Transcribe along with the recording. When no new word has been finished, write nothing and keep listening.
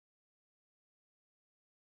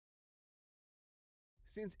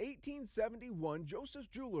Since 1871, Joseph's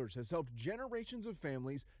Jewelers has helped generations of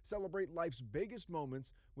families celebrate life's biggest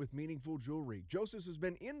moments with meaningful jewelry. Joseph's has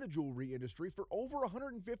been in the jewelry industry for over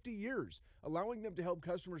 150 years, allowing them to help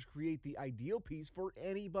customers create the ideal piece for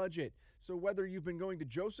any budget. So whether you've been going to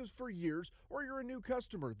Joseph's for years or you're a new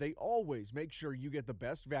customer, they always make sure you get the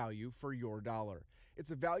best value for your dollar.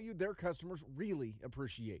 It's a value their customers really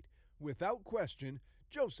appreciate. Without question,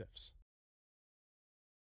 Joseph's.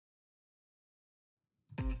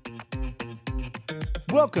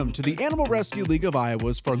 Welcome to the Animal Rescue League of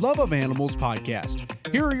Iowa's For Love of Animals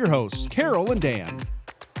podcast. Here are your hosts, Carol and Dan.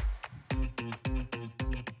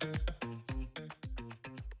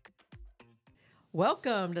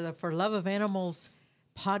 Welcome to the For Love of Animals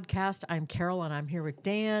podcast. I'm Carol and I'm here with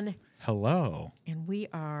Dan. Hello. And we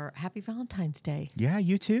are happy Valentine's Day. Yeah,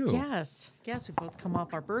 you too. Yes, we both come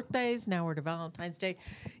off our birthdays. Now we're to Valentine's Day.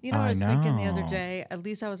 You know what I was thinking the other day? At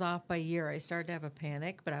least I was off by a year. I started to have a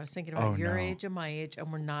panic, but I was thinking about your age and my age,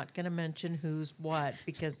 and we're not going to mention who's what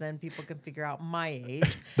because then people can figure out my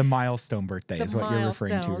age. The milestone birthday is what you're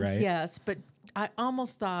referring to, right? Yes, but I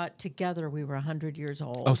almost thought together we were 100 years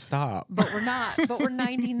old. Oh, stop. But we're not. But we're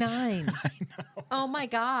 99. I know. Oh, my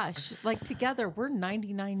gosh. Like, together, we're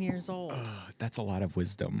 99 years old. That's a lot of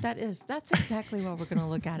wisdom. That's exactly what we're going to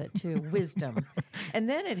look at it, too. Wisdom. And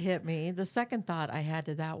then it hit me. The second thought I had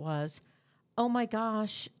to that was, oh, my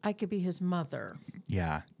gosh, I could be his mother.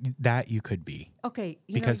 Yeah, that you could be. Okay.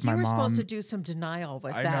 You were supposed to do some denial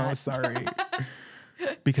with that. I know, sorry.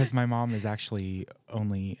 Because my mom is actually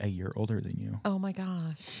only a year older than you. Oh, my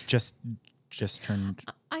gosh. Just turned.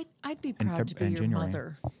 I'd be proud to be your January.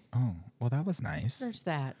 mother. Oh, well, that was nice. There's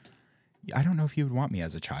that. I don't know if you would want me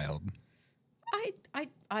as a child.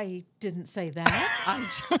 I didn't say that. I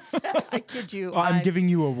just said, I kid you. Well, I'm giving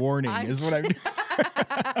you a warning, is what I'm doing.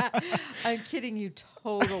 I'm kidding you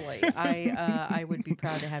totally. I would be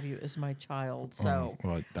proud to have you as my child. So,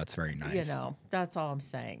 well, that's very nice. That's all I'm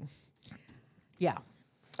saying. Yeah.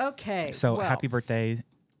 Okay. So happy birthday.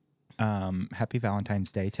 Happy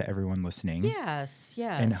Valentine's Day to everyone listening. Yes.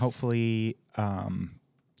 And hopefully,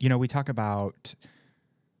 we talk about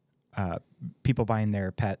people buying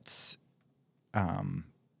their pets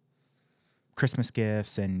Christmas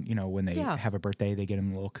gifts, and when they have a birthday, they get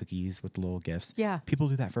them little cookies with little gifts. Yeah. People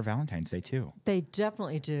do that for Valentine's Day too. They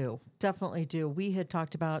definitely do. Definitely do. We had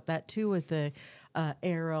talked about that too with the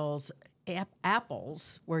Ariel's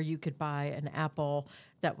apples, where you could buy an apple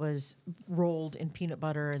that was rolled in peanut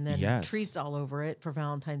butter and then treats all over it for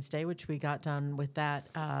Valentine's Day, which we got done with that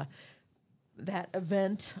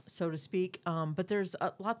event, so to speak. But there's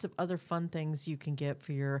lots of other fun things you can get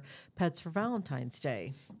for your pets for Valentine's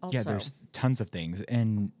Day. Also. Yeah, there's tons of things.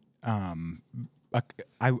 And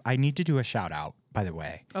I need to do a shout out, by the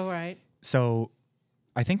way. All right. So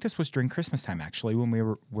I think this was during Christmas time, actually, when we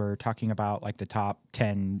were talking about like the top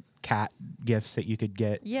 10 cat gifts that you could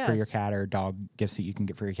get for your cat, or dog gifts that you can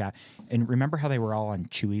get for your cat. And remember how they were all on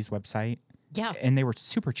Chewy's website? Yeah. And they were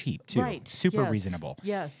super cheap too. Right. Super reasonable.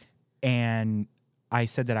 Yes. And I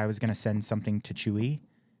said that I was going to send something to Chewy,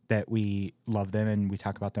 that we love them and we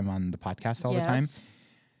talk about them on the podcast all the time.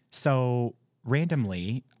 So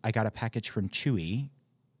randomly, I got a package from Chewy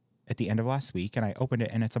at the end of last week, and I opened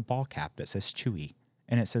it, and it's a ball cap that says Chewy.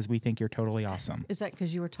 And it says, "We think you're totally awesome." Is that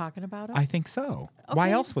because you were talking about it? I think so. Okay. Why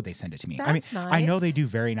else would they send it to me? That's I know nice. they do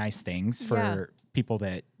very nice things for people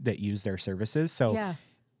that use their services. So,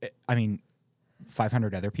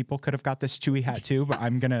 500 other people could have got this Chewy hat too, but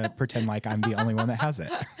I'm going to pretend like I'm the only one that has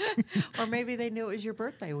it. Or maybe they knew it was your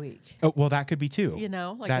birthday week. Oh, well, that could be too.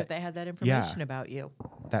 If they had that information about you.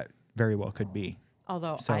 That very well could be.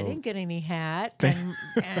 Although I didn't get any hat,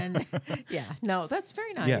 and that's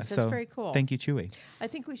very nice. Yeah, that's very cool. Thank you, Chewy. I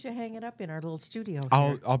think we should hang it up in our little studio.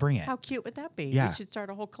 I'll bring it. How cute would that be? Yeah. We should start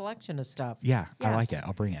a whole collection of stuff. Yeah, I like it.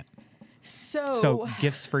 I'll bring it. So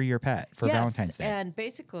gifts for your pet for Valentine's Day. And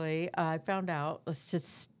basically, I found out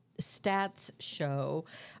stats show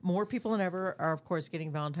more people than ever are, of course,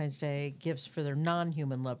 getting Valentine's Day gifts for their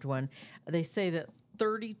non-human loved one. They say that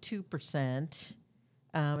 32%.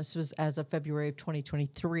 This was as of February of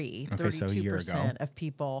 2023. Okay, 32% so a year ago. Of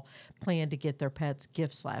people planned to get their pets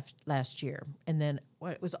gifts last year. And then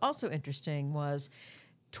what was also interesting was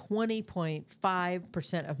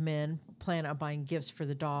 20.5% of men plan on buying gifts for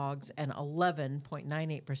the dogs, and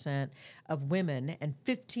 11.98% of women, and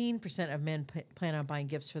 15% of men plan on buying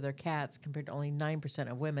gifts for their cats, compared to only 9%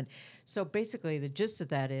 of women. So basically, the gist of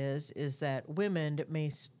that is that women may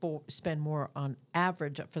spend more on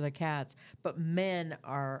average for their cats, but men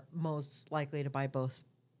are most likely to buy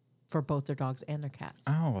for both their dogs and their cats.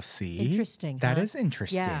 Oh, see? Interesting. That huh? is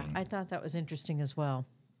interesting. Yeah, I thought that was interesting as well.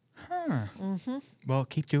 Huh. Well,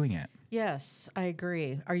 keep doing it. Yes, I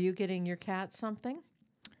agree. Are you getting your cat something?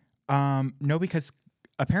 No, because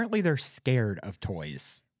apparently they're scared of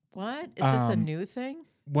toys. What? Is this a new thing?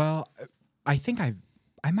 Well, I think I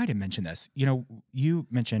might have mentioned this. You know, you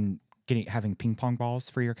mentioned having ping pong balls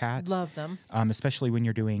for your cats. Love them. Especially when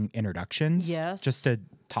you're doing introductions. Yes. Just to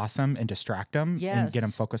toss them and distract them and get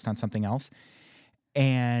them focused on something else.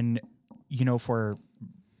 And, you know, for,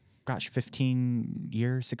 15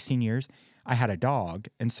 years, 16 years, I had a dog.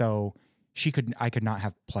 And so I could not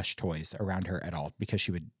have plush toys around her at all because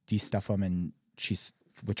she would de-stuff them and she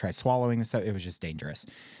would try swallowing and stuff. It was just dangerous.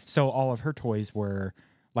 So all of her toys were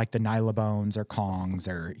like the Nylabones or Kongs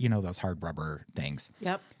or, you know, those hard rubber things.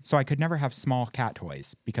 Yep. So I could never have small cat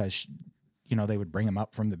toys because, you know, they would bring them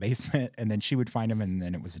up from the basement and then she would find them and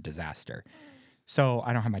then it was a disaster. So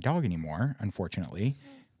I don't have my dog anymore, unfortunately.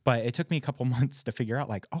 But it took me a couple months to figure out,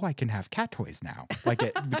 like, oh, I can have cat toys now.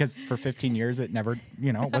 Because for 15 years, it never,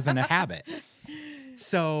 you know, wasn't a habit.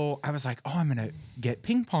 So I was like, oh, I'm going to get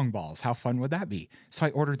ping pong balls. How fun would that be? So I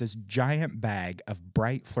ordered this giant bag of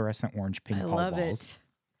bright fluorescent orange ping pong balls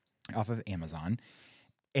off of Amazon.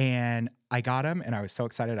 And I got them and I was so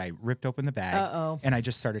excited. I ripped open the bag and I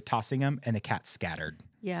just started tossing them and the cats scattered.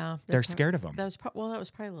 Yeah. They're scared of them. That was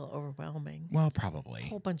probably a little overwhelming. Well, probably. A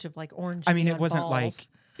whole bunch of like orange. I mean, it wasn't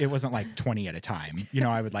like 20 at a time. You know,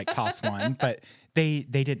 I would like toss one, but they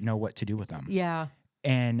didn't know what to do with them. Yeah.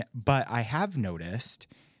 But I have noticed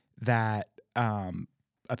that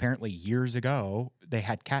apparently years ago they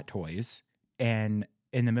had cat toys, and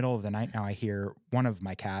in the middle of the night now I hear one of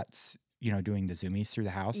my cats, you know, doing the zoomies through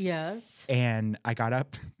the house. Yes. And I got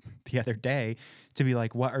up the other day to be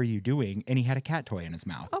like, what are you doing? And he had a cat toy in his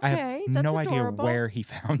mouth. Okay, I have no idea where he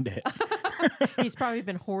found it. He's probably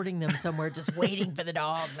been hoarding them somewhere, just waiting for the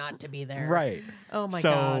dog not to be there. Right. Oh my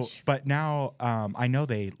gosh. But now I know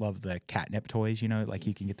they love the catnip toys, you know, like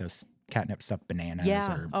you can get those catnip stuffed bananas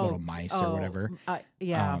or little mice or whatever.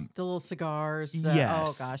 The little cigars.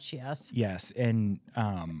 Yes. Oh gosh, yes. Yes. And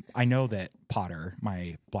I know that Potter,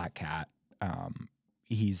 my black cat,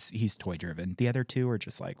 he's toy driven. The other two are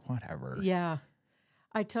just like, whatever. Yeah.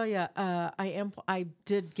 I tell you, I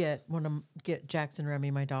did get Jackson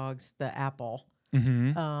Remy, my dogs, the apple.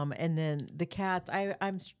 Mm-hmm. And then the cats,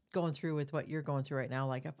 I'm going through with what you're going through right now.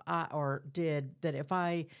 Like if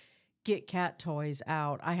I get cat toys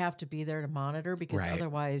out, I have to be there to monitor because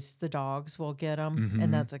otherwise the dogs will get them. Mm-hmm.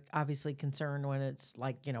 And that's obviously concern when it's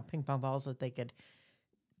like, you know, ping pong balls that they could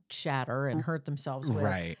shatter and hurt themselves with.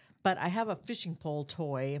 Right. But I have a fishing pole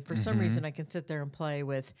toy, and for some reason I can sit there and play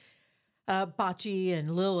with Bocce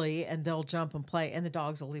and Lily, and they'll jump and play, and the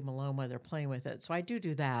dogs will leave them alone while they're playing with it. So I do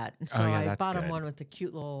that. And so I bought them one with the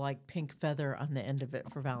cute little like pink feather on the end of it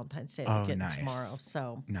for Valentine's Day. They're getting tomorrow.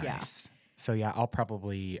 So nice. Yeah. So yeah, I'll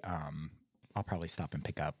probably stop and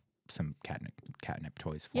pick up some catnip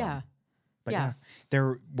toys for them. But yeah,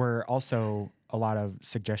 there were also a lot of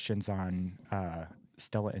suggestions on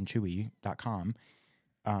StellaandChewy.com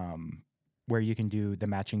where you can do the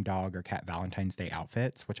matching dog or cat Valentine's Day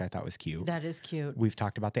outfits, which I thought was cute. That is cute. We've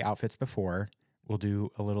talked about the outfits before. We'll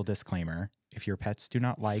do a little disclaimer. If your pets do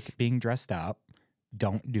not like being dressed up,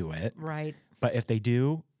 don't do it. Right. But if they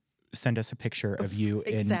do, send us a picture of you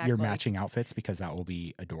in Exactly. your matching outfits because that will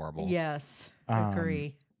be adorable. Yes.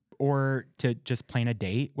 Agree. Or to just plan a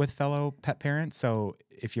date with fellow pet parents. So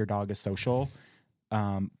if your dog is social,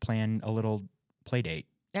 plan a little play date.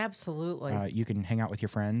 Absolutely. You can hang out with your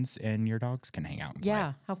friends and your dogs can hang out. And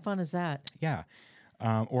yeah. How fun is that? Yeah.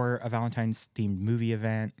 Or a Valentine's themed movie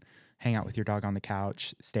event. Hang out with your dog on the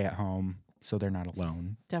couch. Stay at home so they're not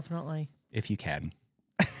alone. Definitely. If you can.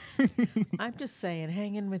 I'm just saying,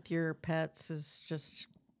 hanging with your pets is just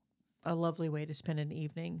a lovely way to spend an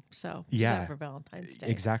evening. So do that for Valentine's Day.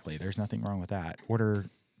 Exactly. There's nothing wrong with that. Order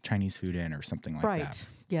Chinese food in or something like that. Right.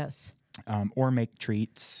 Yes. Or make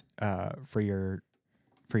treats for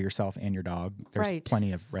yourself and your dog. There's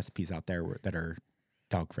plenty of recipes out there that are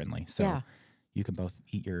dog friendly. So you can both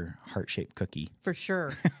eat your heart-shaped cookie. For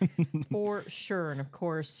sure. For sure. And of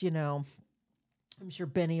course, you know, I'm sure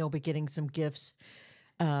Benny will be getting some gifts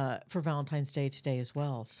for Valentine's Day today as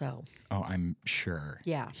well. So. Oh, I'm sure.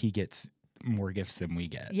 Yeah. He gets more gifts than we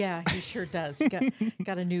get. Yeah, he sure does. He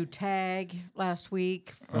got a new tag last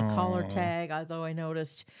week, a collar tag, although I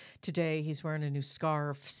noticed today he's wearing a new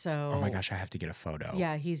scarf. So. Oh my gosh, I have to get a photo.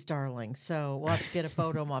 Yeah, he's darling. So we'll have to get a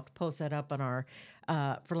photo and we'll have to post that up on our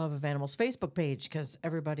For Love of Animals Facebook page because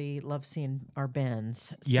everybody loves seeing our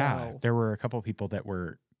Bens. So. Yeah, there were a couple of people that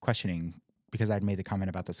were questioning because I'd made the comment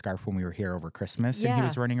about the scarf when we were here over Christmas and he Yeah.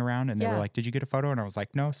 was running around and they were Yeah. like, did you get a photo? And I was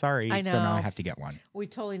like, no, sorry. I So now I know. have to get one. We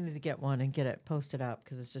totally need to get one and get it posted up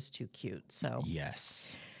because it's just too cute.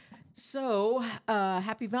 Yes. So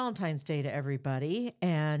happy Valentine's Day to everybody.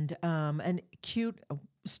 And cute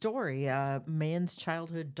story. Man's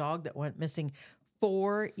childhood dog that went missing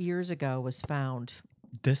 4 years ago was found.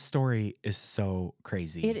 This story is so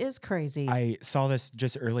crazy. It is crazy. I saw this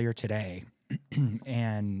just earlier today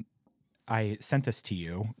and I sent this to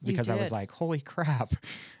you because I was did. like, holy crap.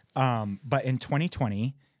 But in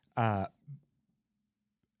 2020,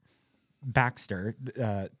 Baxter,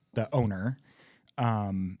 the owner,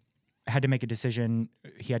 had to make a decision.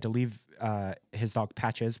 He had to leave his dog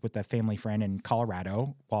Patches with a family friend in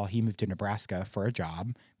Colorado while he moved to Nebraska for a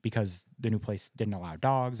job because the new place didn't allow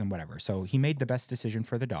dogs and whatever. So he made the best decision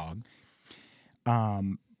for the dog.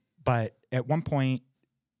 But at one point,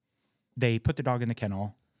 they put the dog in the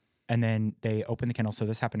kennel and then they opened the kennel. So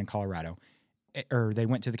this happened in Colorado. Or they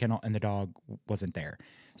went to the kennel and the dog wasn't there.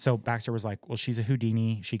 So Baxter was like, well, she's a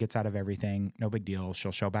Houdini. She gets out of everything. No big deal.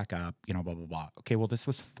 She'll show back up, blah, blah, blah. Okay, well, this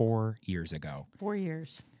was 4 years ago. 4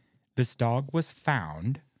 years. This dog was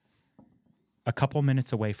found a couple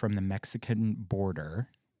minutes away from the Mexican border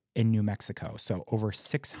in New Mexico. So over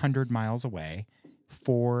 600 miles away,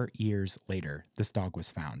 4 years later, this dog was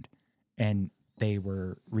found. And they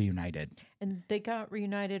were reunited. And they got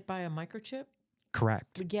reunited by a microchip?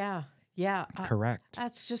 Correct. Yeah. Yeah. Correct.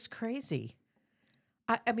 That's just crazy.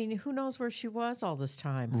 I mean, who knows where she was all this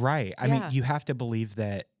time? Right. I mean, you have to believe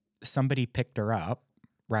that somebody picked her up,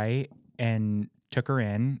 right, and took her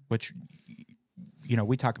in, which,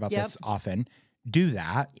 we talk about this often. Do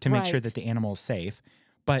that to make sure that the animal is safe,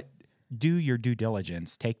 but do your due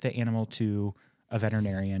diligence. Take the animal to a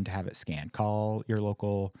veterinarian to have it scanned. Call your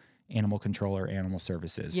local animal control or animal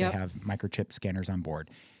services. They have microchip scanners on board.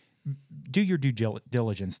 Do your due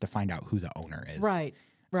diligence to find out who the owner is. Right.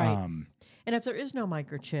 And if there is no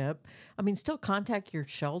microchip, I mean, still contact your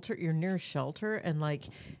shelter, your nearest shelter, and let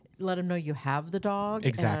them know you have the dog.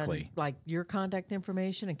 Exactly. And, your contact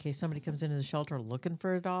information in case somebody comes into the shelter looking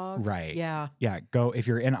for a dog. Right. Yeah. Yeah. Go, if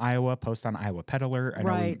you're in Iowa, post on Iowa Pet Alert. I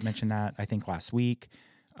know we mentioned that, I think, last week.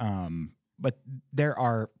 But there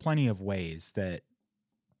are plenty of ways that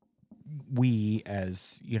we,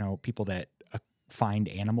 as, people that find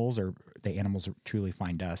animals, or the animals truly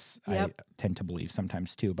find us, I tend to believe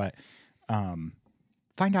sometimes too, but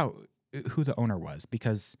find out who the owner was,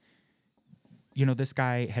 because this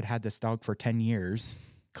guy had this dog for 10 years.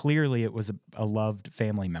 Clearly it was a loved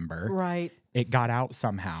family member. Right. It got out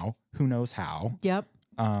somehow. Who knows how? Yep.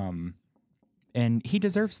 And he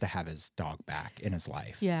deserves to have his dog back in his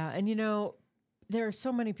life. Yeah. And there are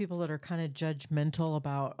so many people that are kind of judgmental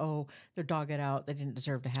about, their dog got out, they didn't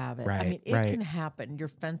deserve to have it. Right, I mean, it can happen. Your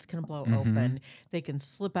fence can blow open. They can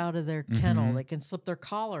slip out of their kennel. They can slip their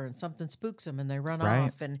collar and something spooks them and they run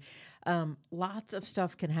off. And lots of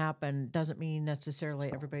stuff can happen. Doesn't mean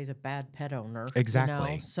necessarily everybody's a bad pet owner.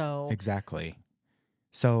 Exactly. So exactly.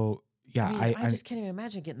 So yeah, I just can't even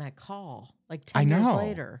imagine getting that call 10 I know. years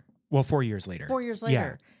later. Well, 4 years later. 4 years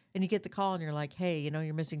later. And you get the call and you're like, hey,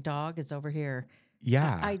 your missing dog, it's over here.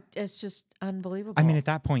 Yeah. It's just unbelievable. I mean, at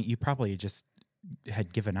that point, you probably just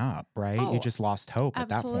had given up, right? You just lost hope at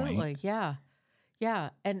that point. Absolutely. Yeah. Yeah.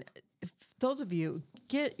 And if those of you,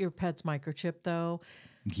 get your pet's microchip, though.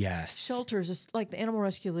 Yes. Shelters, just like the Animal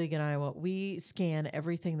Rescue League in Iowa, we scan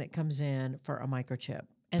everything that comes in for a microchip.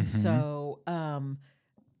 And so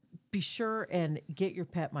be sure and get your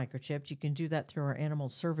pet microchipped. You can do that through our Animal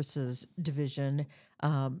Services division.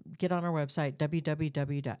 Get on our website,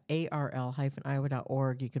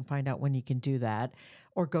 www.arl-iowa.org. You can find out when you can do that.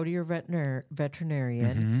 Or go to your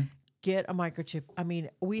veterinarian. Get a microchip. I mean,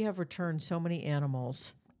 we have returned so many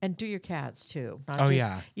animals. And do your cats, too.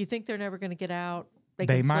 You think they're never going to get out? They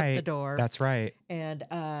can might slip the door. That's right. And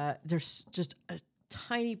there's just a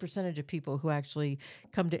tiny percentage of people who actually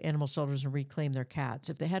come to animal shelters and reclaim their cats.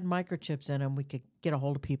 If they had microchips in them, we could get a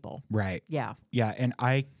hold of people. Right. Yeah. Yeah. And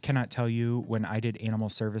I cannot tell you, when I did animal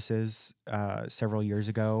services several years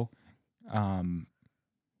ago,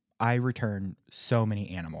 I returned so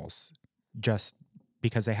many animals just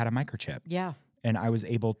because they had a microchip. Yeah. And I was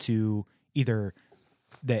able to either,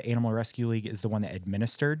 the Animal Rescue League is the one that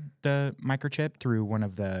administered the microchip through one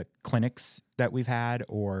of the clinics that we've had,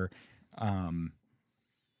 or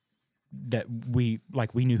that we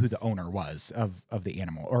knew who the owner was of the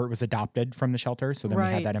animal, or it was adopted from the shelter. So then we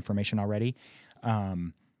had that information already.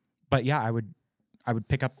 But yeah, I would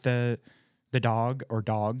pick up the dog, or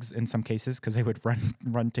dogs in some cases, cause they would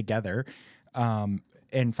run together.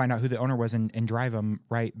 and find out who the owner was and drive them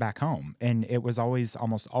right back home. And it was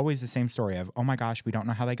almost always the same story of, oh my gosh, we don't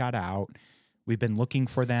know how they got out. We've been looking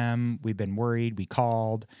for them. We've been worried. We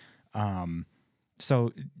called.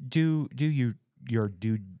 So do your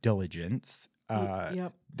due diligence.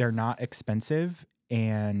 Yep. They're not expensive,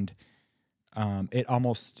 and it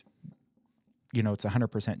almost, it's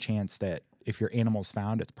 100% chance that if your animal's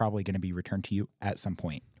found, it's probably going to be returned to you at some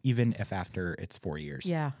point, even if after it's 4 years.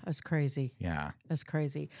 Yeah, that's crazy. Yeah. That's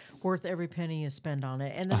crazy. Worth every penny you spend on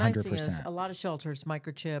it. And the nice thing is 100%. a lot of shelters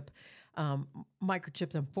microchip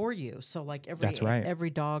them for you. So like That's right. every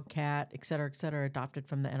dog, cat, et cetera, adopted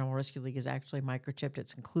from the Animal Rescue League is actually microchipped.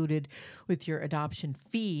 It's included with your adoption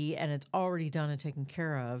fee, and it's already done and taken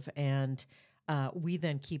care of. And we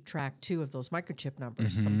then keep track too of those microchip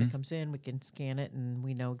numbers. Something comes in, we can scan it, and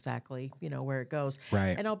we know exactly, where it goes.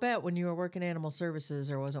 Right. And I'll bet when you were working animal services,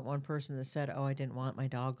 there wasn't one person that said, "Oh, I didn't want my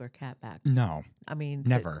dog or cat back." No. I mean,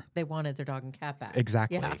 never. They wanted their dog and cat back.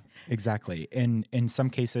 Exactly. Yeah. Exactly. In some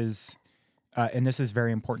cases, and this is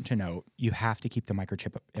very important to note, you have to keep the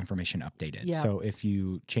microchip information updated. Yeah. So if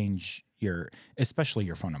you change especially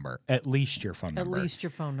your phone number, at least your phone number. At least your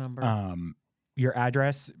phone number. Your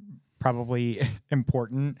address, probably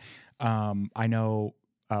important. I know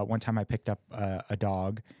one time I picked up a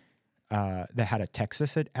dog that had a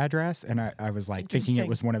Texas address, and I was like thinking it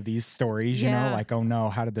was one of these stories, like, oh no,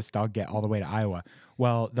 how did this dog get all the way to Iowa?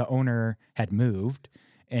 Well, the owner had moved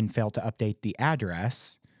and failed to update the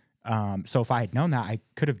address. So if I had known that, I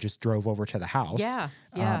could have just drove over to the house. Yeah.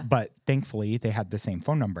 But thankfully they had the same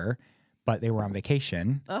phone number, but they were on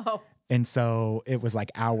vacation. Oh. And so it was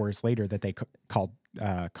like hours later that they called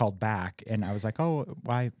back, and I was like, "Oh,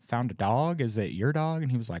 I found a dog. Is it your dog?"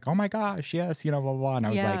 And he was like, "Oh my gosh, yes, blah blah blah." And I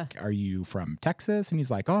was like, "Are you from Texas?" And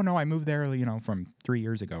he's like, "Oh no, I moved there, from 3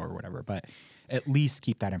 years ago or whatever." But at least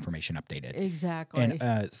keep that information updated. Exactly.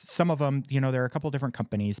 And some of them, there are a couple different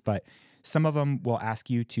companies, but some of them will ask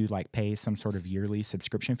you to like pay some sort of yearly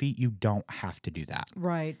subscription fee. You don't have to do that.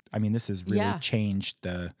 Right. I mean, this has really changed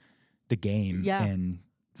the game in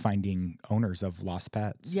finding owners of lost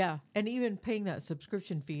pets. Yeah. And even paying that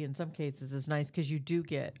subscription fee in some cases is nice because you do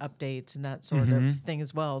get updates and that sort of thing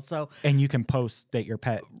as well. So, and you can post that your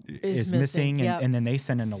pet is missing and then they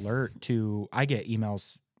send an alert I get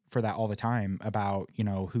emails for that all the time about,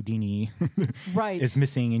 Houdini is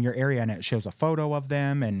missing in your area, and it shows a photo of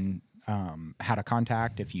them and how to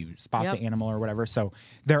contact if you spot the animal or whatever. So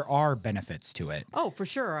there are benefits to it. Oh, for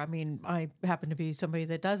sure. I mean, I happen to be somebody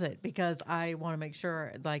that does it because I want to make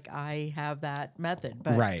sure like I have that method.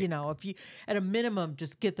 But, if you, at a minimum,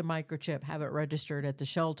 just get the microchip, have it registered at the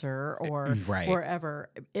shelter or wherever,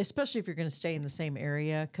 especially if you're going to stay in the same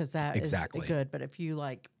area, because that is good. But if you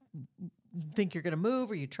like think you're going to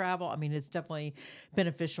move or you travel, I mean, it's definitely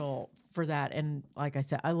beneficial for that. And like I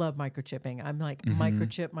said, I love microchipping. I'm like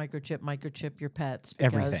microchip your pets.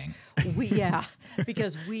 Everything.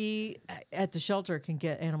 Because we at the shelter can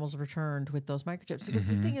get animals returned with those microchips.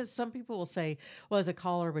 Because the thing is, some people will say, well, there's a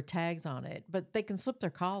collar with tags on it, but they can slip their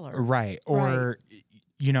collar. Right. Or,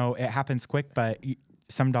 it happens quick, but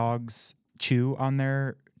some dogs chew on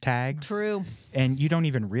their tags. True. And you don't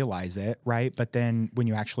even realize it, right? But then when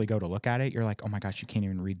you actually go to look at it, you're like, oh my gosh, you can't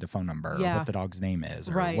even read the phone number or what the dog's name is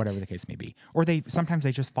or whatever the case may be. Or sometimes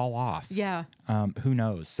they just fall off. Yeah. Who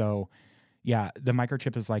knows? So yeah, the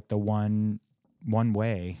microchip is like the one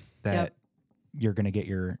way that you're going to get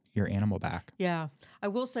your animal back. Yeah. I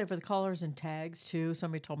will say for the collars and tags too,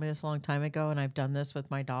 somebody told me this a long time ago, and I've done this with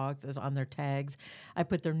my dogs, is on their tags, I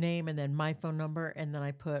put their name and then my phone number, and then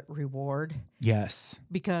I put reward. Yes.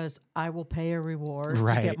 Because I will pay a reward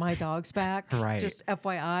to get my dogs back. Right. Just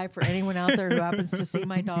FYI for anyone out there who happens to see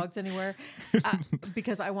my dogs anywhere.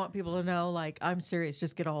 Because I want people to know, like, I'm serious,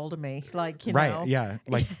 just get a hold of me. Like, you know. Right, yeah.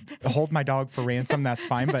 Like, hold my dog for ransom, that's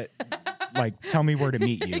fine, but like, tell me where to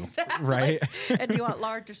meet you. Exactly. Right? And do you want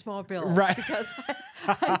large or small bills? Right. Because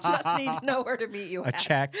I just need to know where to meet you a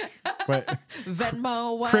check. But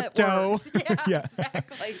Venmo, what crypto. works. Yeah,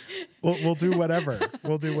 exactly. We'll do whatever.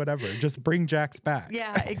 We'll do whatever. Just bring Jax back.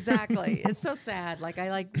 Yeah, exactly. It's so sad. Like,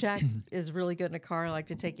 Jax is really good in a car. I like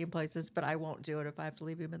to take him places, but I won't do it if I have to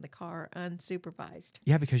leave him in the car unsupervised.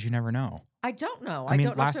 Yeah, because you never know. I don't know. I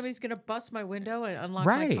don't know if somebody's going to bust my window and unlock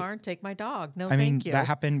my car and take my dog. No, thank you. That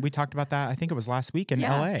happened. We talked about that. I think it was last week in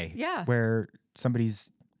LA. Yeah. Where somebody's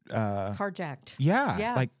carjacked.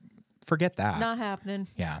 Yeah. Like, forget that. Not happening.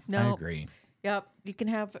 Yeah. Nope. I agree. Yep. You can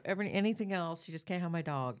have anything else. You just can't have my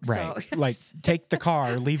dog. Right. So, like, take the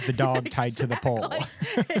car, leave the dog tied to the pole.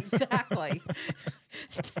 Exactly.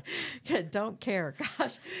 Don't care.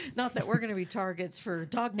 Gosh, not that we're going to be targets for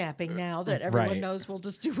dog napping now that everyone knows we'll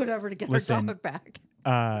just do whatever to get our dog back.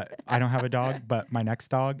 I don't have a dog, but my next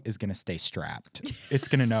dog is going to stay strapped. It's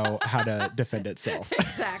going to know how to defend itself.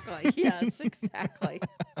 Exactly. Yes, exactly.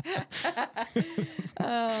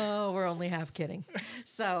 Oh, we're only half kidding.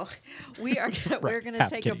 So we're going to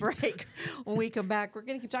take a break. When we come back, we're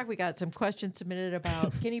going to keep talking. We got some questions submitted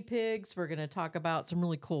about guinea pigs. We're going to talk about some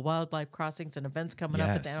really cool wildlife crossings and events coming up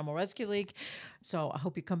at the Animal Rescue League. So I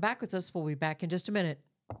hope you come back with us. We'll be back in just a minute.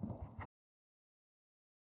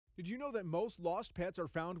 Did you know that most lost pets are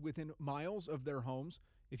found within miles of their homes?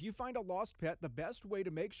 If you find a lost pet, the best way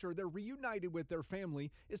to make sure they're reunited with their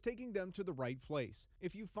family is taking them to the right place.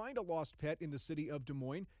 If you find a lost pet in the city of Des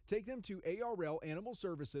Moines, take them to ARL Animal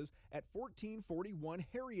Services at 1441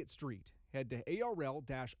 Harriet Street. Head to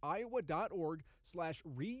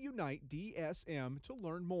arl-iowa.org/reuniteDSM to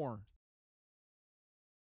learn more.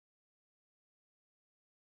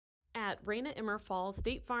 At Raina Immer Falls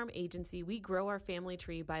State Farm Agency, we grow our family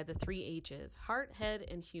tree by the 3 H's: heart, head,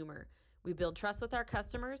 and humor. We build trust with our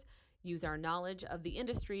customers, use our knowledge of the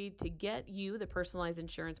industry to get you the personalized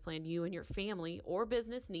insurance plan you and your family or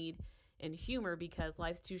business need, and humor because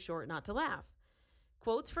life's too short not to laugh.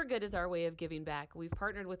 Quotes for Good is our way of giving back. We've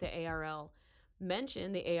partnered with the ARL.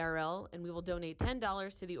 Mention the ARL and we will donate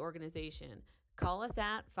 $10 to the organization. Call us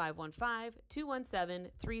at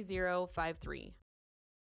 515-217-3053.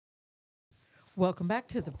 Welcome back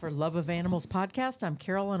to the For Love of Animals podcast. I'm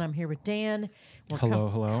Carol, and I'm here with Dan. We're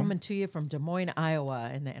hello. Coming to you from Des Moines, Iowa,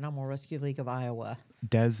 in the Animal Rescue League of Iowa.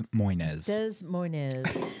 Des Moines. So,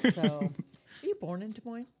 are you born in Des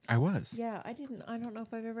Moines? I was. Yeah, I don't know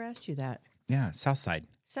if I've ever asked you that. Yeah, South Side.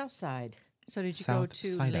 South Side. So did you go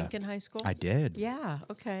to Lincoln High School? I did. Yeah,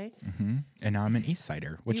 okay. Mm-hmm. And now I'm an East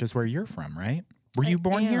Sider, which is where you're from, right? Were you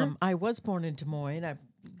born here? I was born in Des Moines. I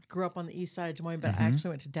grew up on the east side of Des Moines, but I actually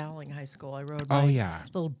went to Dowling High School. I rode my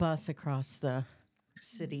little bus across the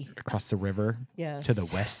city. Across the river? Yes. To the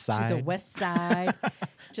west side? To the west side,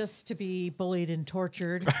 just to be bullied and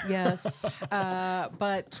tortured. Yes.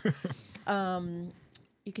 But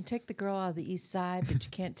you can take the girl out of the east side, but you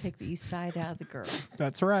can't take the east side out of the girl.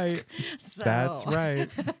 That's right. So, that's right.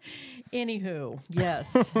 Anywho,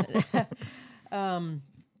 yes.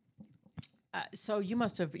 So you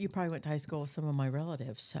probably went to high school with some of my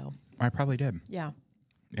relatives. So I probably did. Yeah.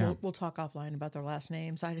 Yeah. We'll talk offline about their last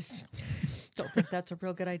names. I just don't think that's a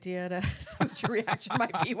real good idea to see what your reaction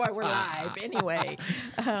might be while we're live. Anyway.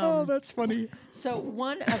 Oh, that's funny. So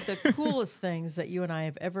one of the coolest things that you and I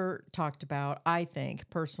have ever talked about, I think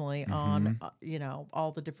personally, on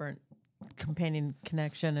all the different companion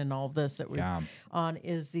connection and all this that we're on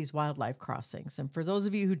is these wildlife crossings. And for those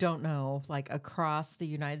of you who don't know, like across the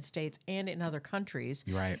United States and in other countries,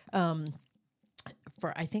 You're right.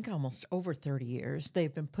 For I think almost over 30 years,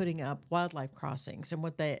 they've been putting up wildlife crossings. And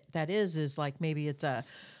what that is like maybe it's a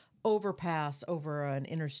overpass over an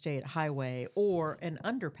interstate highway or an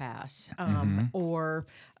underpass or,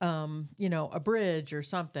 a bridge or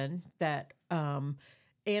something that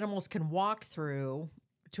animals can walk through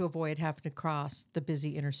to avoid having to cross the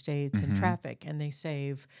busy interstates and traffic. And they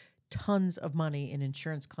save tons of money in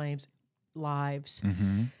insurance claims, lives.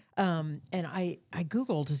 And I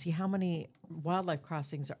Googled to see how many wildlife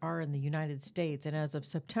crossings there are in the United States. And as of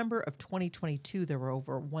September of 2022, there were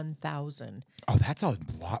over 1,000. Oh, that's a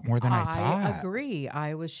lot more than I thought. I agree.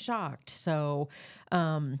 I was shocked. So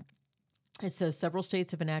it says several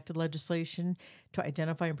states have enacted legislation to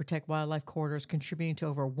identify and protect wildlife corridors, contributing to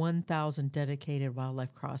over 1,000 dedicated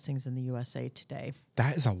wildlife crossings in the USA today.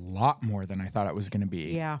 That is a lot more than I thought it was going to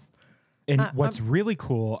be. Yeah. And what's really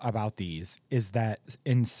cool about these is that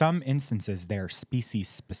in some instances, they're species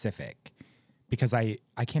specific. Because I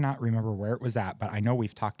cannot remember where it was at, but I know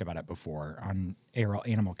we've talked about it before on ARL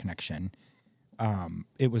Animal Connection.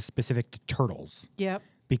 It was specific to turtles. Yep.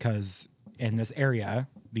 Because in this area,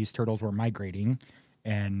 these turtles were migrating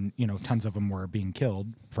and, tons of them were being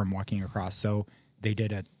killed from walking across. So they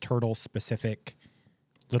did a turtle-specific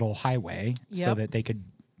little highway so that they could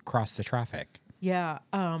cross the traffic. Yeah.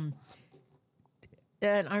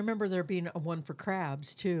 And I remember there being one for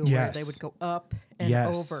crabs, too, where they would go up and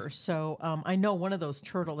over. So I know one of those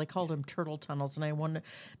they called them turtle tunnels, and I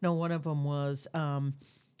know one of them was in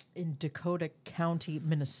Dakota County,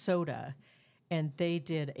 Minnesota, and they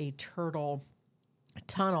did a turtle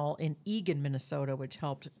tunnel in Egan, Minnesota, which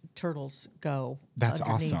helped turtles go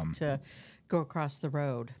underneath to go across the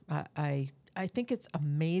road. I think it's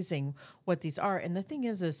amazing what these are. And the thing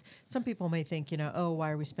is some people may think,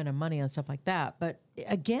 why are we spending money on stuff like that? But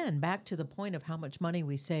again, back to the point of how much money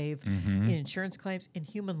we save in insurance claims, in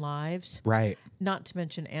human lives. Right. Not to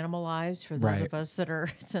mention animal lives for those of us that are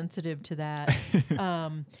sensitive to that.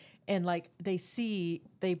 And like they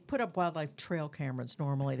put up wildlife trail cameras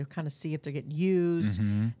normally to kind of see if they're getting used,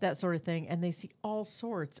 that sort of thing. And they see all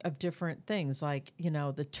sorts of different things. Like,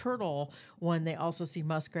 the turtle one, they also see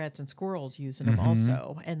muskrats and squirrels using them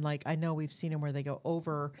also. And like, I know we've seen them where they go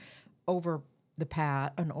over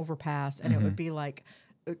an overpass, and it would be like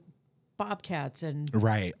bobcats and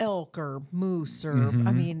elk or moose or,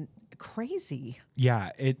 I mean, crazy.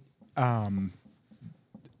 Yeah.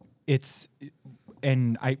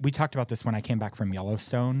 We talked about this when I came back from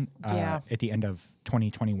Yellowstone at the end of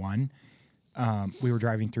 2021. We were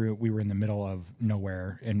driving through. We were in the middle of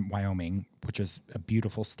nowhere in Wyoming, which is a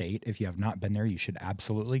beautiful state. If you have not been there, you should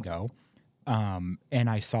absolutely go. And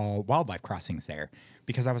I saw wildlife crossings there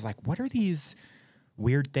because I was like, what are these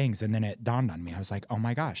weird things? And then it dawned on me. I was like, oh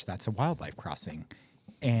my gosh, that's a wildlife crossing.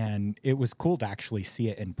 And it was cool to actually see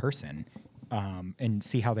it in person and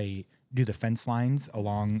see how they do the fence lines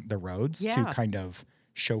along the roads to kind of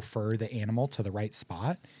chauffeur the animal to the right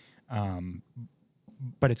spot.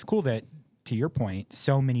 But it's cool that, to your point,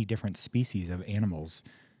 so many different species of animals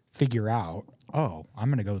figure out, oh, I'm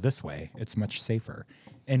going to go this way. It's much safer.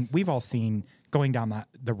 And we've all seen going down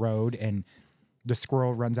the road and the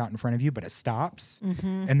squirrel runs out in front of you, but it stops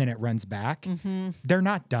and then it runs back. They're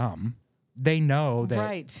not dumb. They know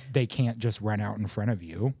that they can't just run out in front of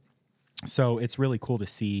you. So it's really cool to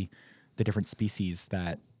see the different species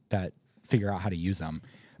that figure out how to use them.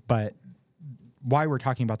 But why we're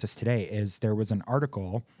talking about this today is there was an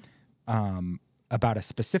article about a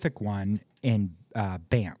specific one in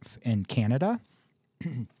Banff in Canada.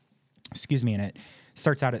 Excuse me. And it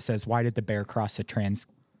starts out, it says, why did the bear cross the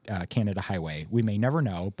Trans-Canada Highway? We may never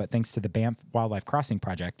know, but thanks to the Banff Wildlife Crossing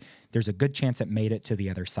Project, there's a good chance it made it to the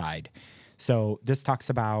other side. So this talks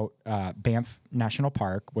about Banff National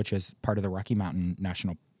Park, which is part of the Rocky Mountain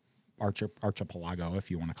National Archipelago, if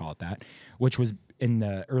you want to call it that, which was in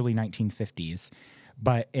the early 1950s.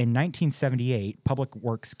 But in 1978, Public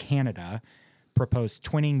Works Canada proposed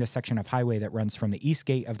twinning the section of highway that runs from the east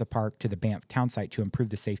gate of the park to the Banff town site to improve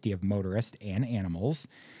the safety of motorists and animals.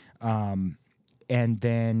 And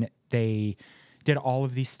then they did all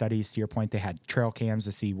of these studies. To your point, they had trail cams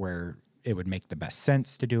to see where it would make the best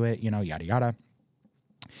sense to do it, yada, yada.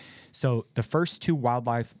 So the first two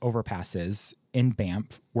wildlife overpasses in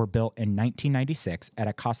Banff were built in 1996 at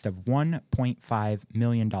a cost of $1.5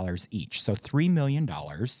 million each. So $3 million.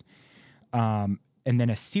 And then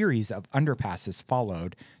a series of underpasses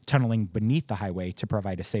followed, tunneling beneath the highway to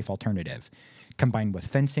provide a safe alternative, combined with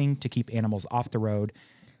fencing to keep animals off the road.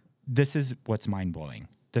 This is what's mind-blowing.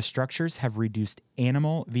 The structures have reduced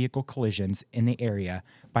animal vehicle collisions in the area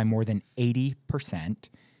by more than 80%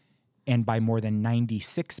 and by more than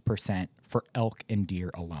 96% for elk and deer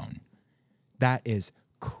alone. That is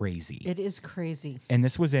crazy. It is crazy. And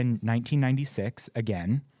this was in 1996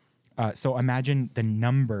 again. So imagine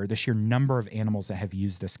the sheer number of animals that have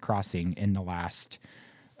used this crossing in the last,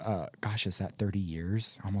 is that 30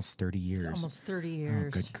 years? Almost 30 years. It's almost 30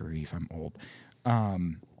 years. Oh, good grief, I'm old.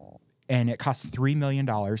 And it costs $3 million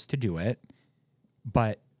to do it.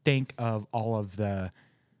 But think of all of the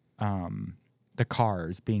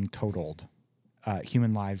cars being totaled,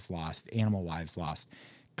 human lives lost, animal lives lost.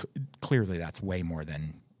 Clearly, that's way more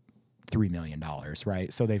than $3 million,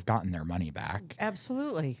 right? So they've gotten their money back.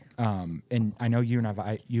 Absolutely. And I know you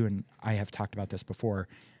and I have talked about this before.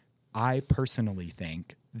 I personally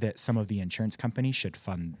think that some of the insurance companies should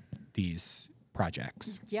fund these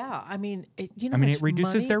projects. Yeah, I mean, it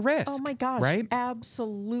reduces their risk. Oh my gosh, right?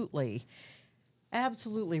 Absolutely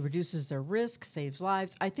reduces their risk, saves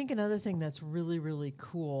lives. I think another thing that's really, really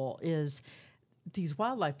cool is these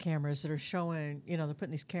wildlife cameras that are showing. They're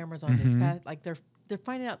putting these cameras on these paths, like they're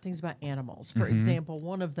finding out things about animals. For example,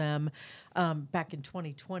 one of them back in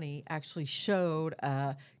 2020 actually showed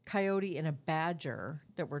a coyote and a badger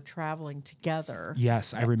that were traveling together.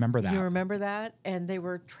 Yes, I remember that. You remember that? And they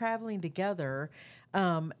were traveling together,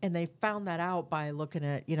 and they found that out by looking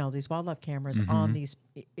at, these wildlife cameras on these.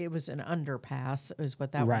 It was an underpass is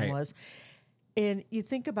what that one was. And you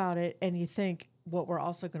think about it and you think what we're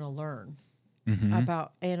also going to learn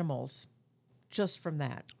about animals just from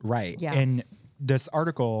that. Right. Yeah. And this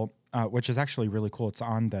article, which is actually really cool, it's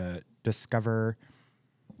on the Discover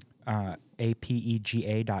apega.ca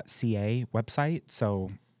website.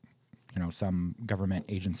 So, some government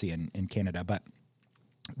agency in Canada. But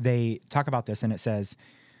they talk about this, and it says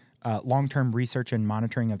long-term research and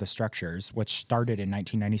monitoring of the structures, which started in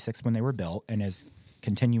 1996 when they were built and is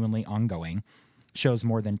continually ongoing, shows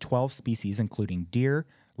more than 12 species, including deer,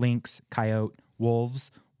 lynx, coyote, wolves,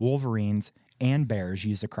 wolverines, and bears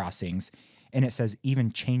use the crossings. And it says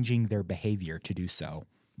even changing their behavior to do so.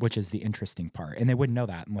 which is the interesting part. And they wouldn't know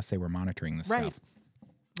that unless they were monitoring this Right. stuff.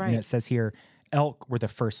 Right. And it says here, elk were the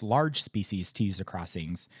first large species to use the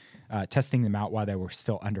crossings, testing them out while they were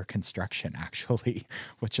still under construction, actually,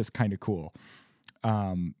 which is kind of cool.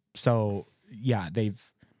 So, yeah,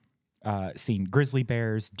 they've seen grizzly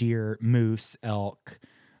bears, deer, moose, elk.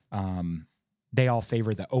 They all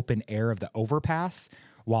favor the open air of the overpass,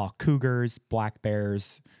 while cougars, black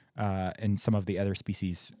bears, and some of the other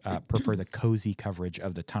species prefer the cozy coverage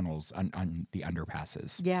of the tunnels on the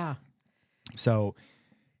underpasses. Yeah. So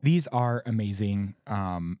these are amazing.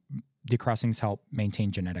 The crossings help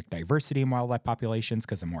maintain genetic diversity in wildlife populations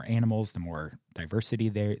because the more animals, the more diversity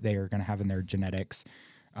they are going to have in their genetics.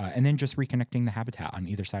 And then just reconnecting the habitat on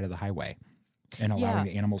either side of the highway and allowing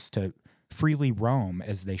the animals to freely roam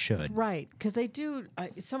as they should. Right, because they do.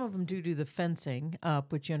 Some of them do the fencing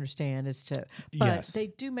up, which you understand is to. But they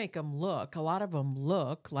do make them look. A lot of them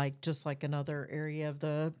look like just like another area of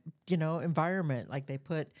the environment. Like they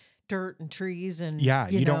put dirt and trees and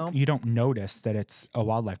you don't notice that it's a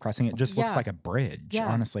wildlife crossing. It just looks like a bridge,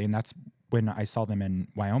 honestly. And that's when I saw them in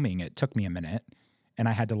Wyoming. It took me a minute, and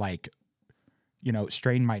I had to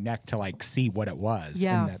strain my neck to see what it was.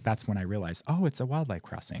 Yeah. And that's when I realized, oh, it's a wildlife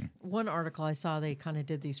crossing. One article I saw, they kind of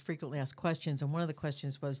did these frequently asked questions. And one of the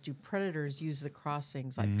questions was, do predators use the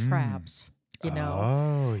crossings like traps?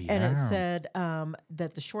 Oh, yeah. And it said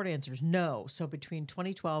that the short answer is no. So between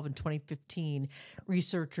 2012 and 2015,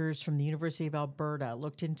 researchers from the University of Alberta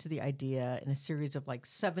looked into the idea in a series of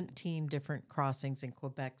 17 different crossings in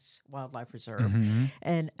Quebec's wildlife reserve. Mm-hmm.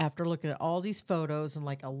 And after looking at all these photos and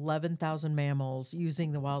 11,000 mammals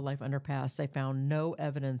using the wildlife underpass, they found no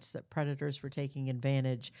evidence that predators were taking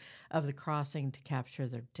advantage of the crossing to capture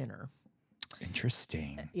their dinner.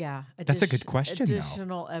 Interesting. Yeah. That's a good question,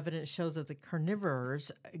 Additional evidence shows that the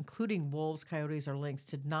carnivores, including wolves, coyotes, or lynx,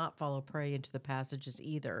 did not follow prey into the passages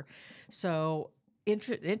either. So,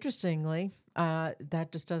 interestingly, that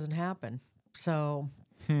just doesn't happen. So,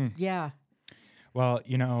 yeah. Well,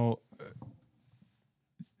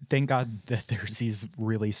 thank God that there's these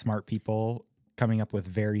really smart people coming up with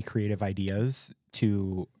very creative ideas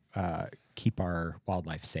to keep our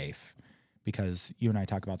wildlife safe. Because you and I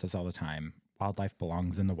talk about this all the time. Wildlife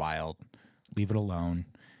belongs in the wild. Leave it alone.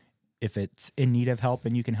 If it's in need of help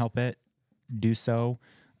and you can help it, do so.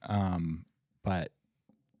 But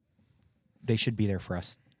they should be there for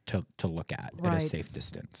us to look at a safe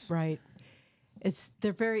distance. Right.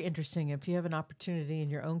 They're very interesting if you have an opportunity in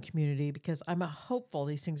your own community, because I'm hopeful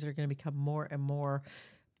these things are going to become more and more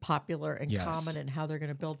popular and common in how they're going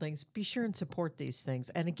to build things. Be sure and support these things.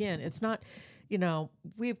 And again, it's not,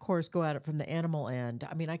 we of course go at it from the animal end.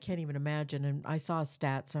 I mean, I can't even imagine. And I saw a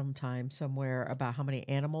stat somewhere about how many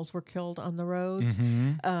animals were killed on the roads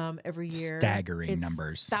every year. Staggering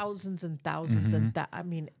numbers. Thousands and thousands. And it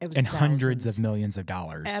was and thousands. Hundreds of millions of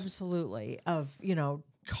dollars. Absolutely. Of,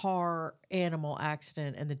 car animal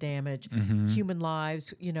accident and the damage, human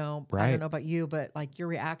lives, I don't know about you, but your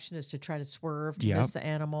reaction is to try to swerve to miss the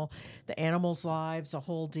animal's lives, the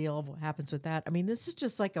whole deal of what happens with that. I mean, this is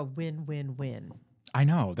just like a win-win-win. I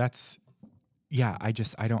know. I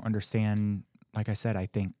don't understand. Like I said, I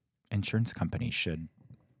think insurance companies should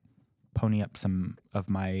pony up some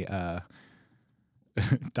of my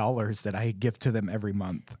dollars that I give to them every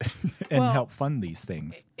month and help fund these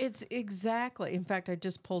things. It's exactly. In fact, I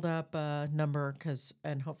just pulled up a number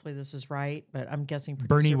and hopefully this is right, but I'm guessing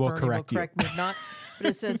Bernie will correct me if not. But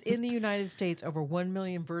it says in the United States, over 1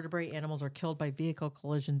 million vertebrate animals are killed by vehicle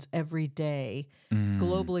collisions every day.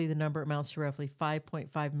 Globally, the number amounts to roughly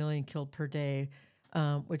 5.5 million killed per day,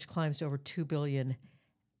 which climbs to over 2 billion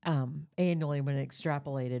annually when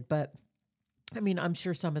extrapolated. But I mean, I'm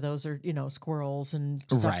sure some of those are, squirrels and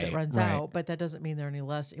stuff that runs out, but that doesn't mean they're any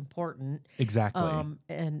less important. Exactly.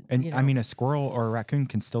 And I mean, a squirrel or a raccoon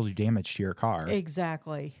can still do damage to your car.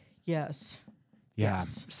 Exactly. Yes. Yeah.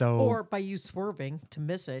 Yes. So, or by you swerving to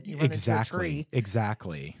miss it, you run into a tree.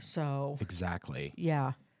 Exactly. So. Exactly.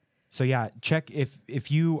 Yeah. So yeah, check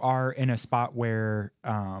if you are in a spot where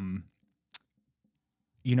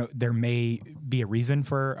there may be a reason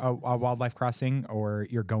for a wildlife crossing, or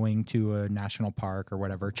you're going to a national park or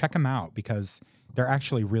whatever. Check them out because they're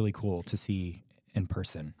actually really cool to see in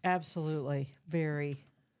person. Absolutely. Very.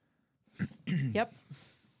 Yep.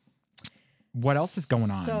 What else is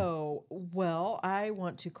going on? So, I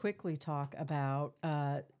want to quickly talk about,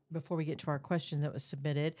 before we get to our question that was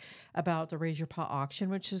submitted, about the Raise Your Paw auction,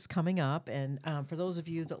 which is coming up. And for those of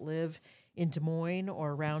you that live in Des Moines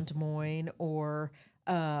or around Des Moines or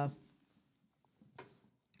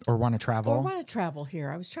or want to travel. Or want to travel here.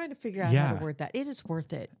 I was trying to figure out how to word that. It is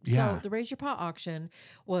worth it. Yeah. So the Raise Your Paw auction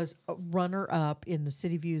was a runner-up in the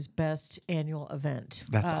City View's best annual event.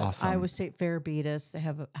 That's awesome. Iowa State Fair beat us. They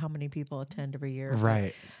have how many people attend every year.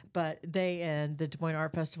 Right. But they and the Des Moines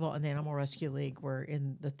Art Festival and the Animal Rescue League were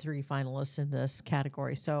in the 3 finalists in this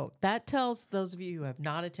category. So that tells those of you who have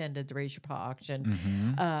not attended the Raise Your Paw auction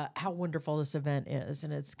how wonderful this event is.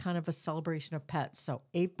 And it's kind of a celebration of pets. So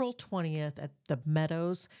April 20th at the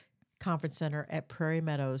Meadows Conference Center at Prairie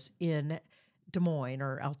Meadows in Des Moines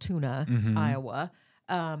or Altoona, Iowa.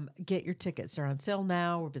 Get your tickets. They're on sale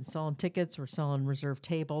now. We've been selling tickets. We're selling reserved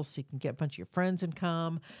tables so you can get a bunch of your friends and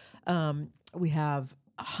come. We have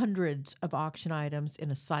hundreds of auction items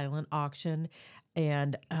in a silent auction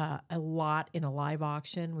and a lot in a live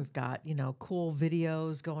auction. We've got, cool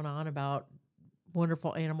videos going on about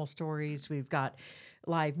wonderful animal stories. We've got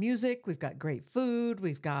live music. We've got great food.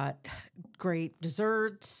 We've got great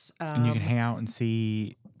desserts. And you can hang out and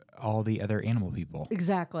see all the other animal people.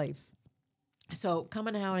 Exactly. So come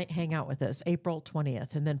and hang out with us April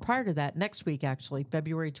 20th. And then prior to that, next week, actually,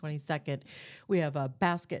 February 22nd, we have a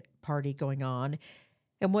basket party going on.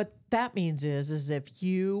 And what that means is if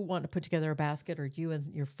you want to put together a basket or you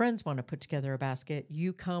and your friends want to put together a basket,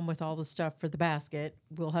 you come with all the stuff for the basket.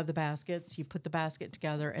 We'll have the baskets. You put the basket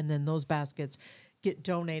together, and then those baskets get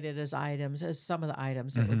donated as some of the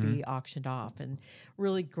items that would be auctioned off, and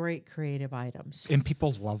really great creative items. And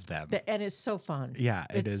people love them. And it's so fun. Yeah,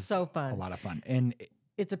 it's so fun. A lot of fun. And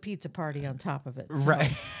it's a pizza party on top of it. So,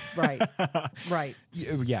 right. Right.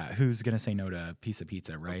 Yeah. Who's going to say no to a piece of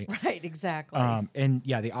pizza, right? Right, exactly. And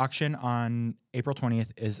yeah, the auction on April 20th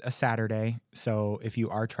is a Saturday. So if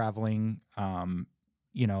you are traveling,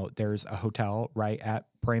 there's a hotel right at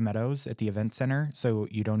Prairie Meadows at the event center. So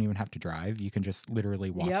you don't even have to drive. You can just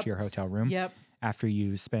literally walk to your hotel room. Yep. After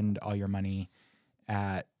you spend all your money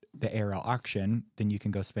at the ARL auction, then you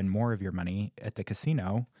can go spend more of your money at the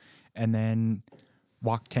casino and then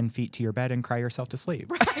walk 10 feet to your bed and cry yourself to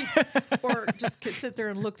sleep. Right. Or just sit there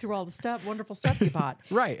and look through all the wonderful stuff you bought.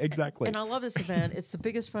 Right, exactly. And I love this event. It's the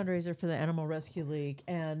biggest fundraiser for the Animal Rescue League.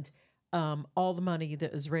 And all the money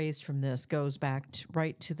that is raised from this goes back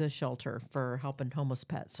right to the shelter for helping homeless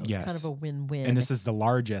pets. So it's kind of a win-win. And this is the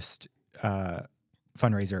largest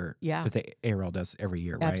fundraiser that the ARL does every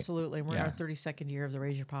year, right? Absolutely. We're in our 32nd year of the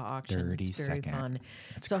Raise Your Paw auction. It's very 32nd. fun.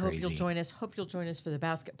 That's so crazy. hope you'll join us for the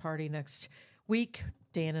basket party next week.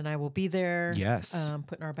 Dan and I will be there. Yes.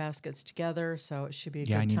 Putting our baskets together. So it should be a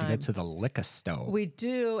good Yeah, time. I need to get to the liquor store. We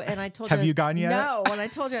do. And I told Have you. you gone yet? No. And I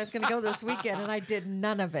told you I was going to go this weekend, and I did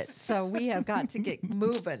none of it. So we have got to get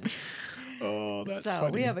moving. Oh, that's so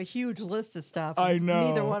funny. we have a huge list of stuff. I know.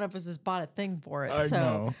 Neither one of us has bought a thing for it. I so,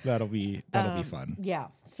 know. That'll be fun. Yeah.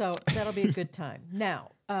 So that'll be a good time.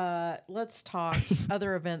 Now, let's talk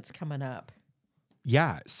other events coming up.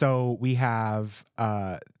 Yeah. So we have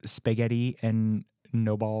spaghetti and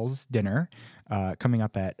no balls dinner coming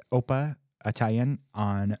up at Opa Italian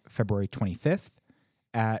on February 25th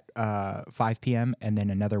at 5 p.m. and then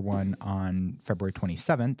another one on February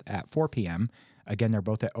 27th at 4 p.m. Again, they're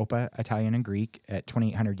both at Opa Italian and Greek at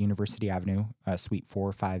 2800 University Avenue, Suite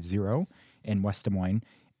 450 in West Des Moines.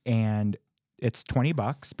 And it's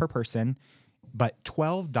 $20 per person, but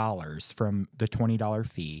 $12 from the $20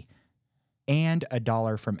 fee and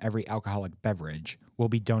 $1 from every alcoholic beverage will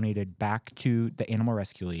be donated back to the Animal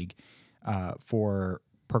Rescue League for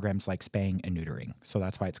programs like spaying and neutering. So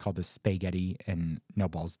that's why it's called the Spaghetti and No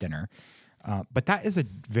Balls Dinner. But that is a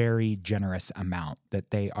very generous amount that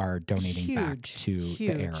they are donating back to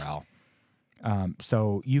the ARL.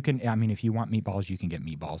 So you can, if you want meatballs, you can get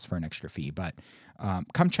meatballs for an extra fee. But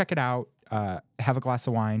come check it out. Have a glass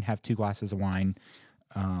of wine, have 2 glasses of wine.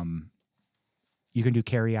 You can do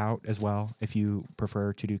carry out as well if you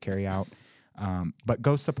prefer to do carry out. But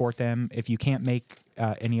go support them. If you can't make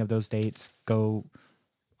any of those dates, go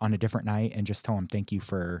on a different night and just tell them thank you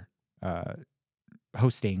for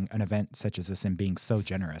hosting an event such as this and being so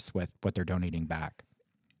generous with what they're donating back.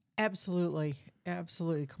 Absolutely.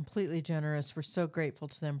 Absolutely. Completely generous. We're so grateful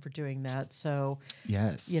to them for doing that. So,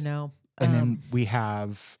 yes. And then we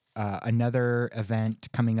have another event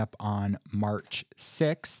coming up on March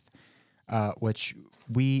 6th, which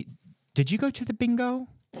did you go to the bingo?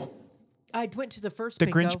 I went to the first the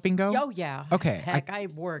bingo. Grinch bingo? Oh, yeah. Okay. Heck, I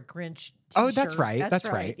wore a Grinch t-shirt. Oh, that's right. That's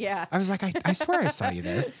right. Yeah. I was like, I swear I saw you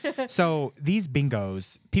there. So these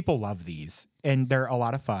bingos, people love these, and they're a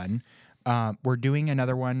lot of fun. We're doing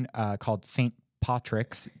another one called St.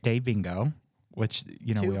 Patrick's Day Bingo, which,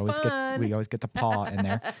 we always get the paw in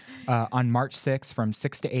there. On March 6th from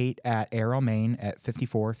 6 to 8 at ARL Main at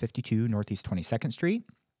 5452 Northeast 22nd Street.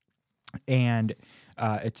 And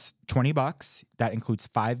It's $20. That includes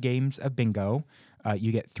 5 games of bingo.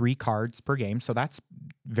 You get 3 cards per game, so that's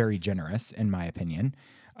very generous in my opinion.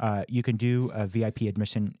 You can do a VIP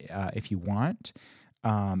admission if you want,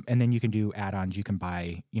 and then you can do add-ons. You can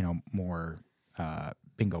buy, more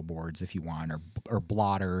bingo boards if you want, or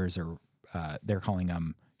blotters, or they're calling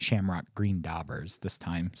them Shamrock Green Daubers this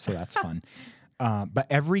time, so that's fun. But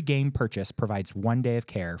every game purchase provides 1 day of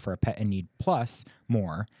care for a pet in need plus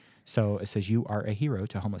more. So it says you are a hero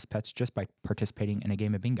to homeless pets just by participating in a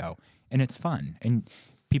game of bingo. And it's fun. And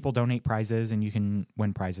people donate prizes, and you can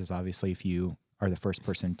win prizes, obviously, if you are the first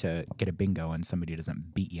person to get a bingo and somebody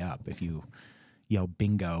doesn't beat you up if you yell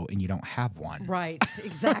bingo and you don't have one. Right.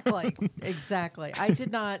 Exactly. Exactly. I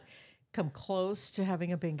did not come close to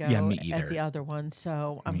having a bingo me either. at the other one,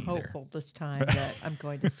 so I'm hopeful this time that I'm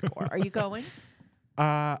going to score. Are you going?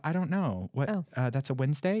 I don't know. What? That's a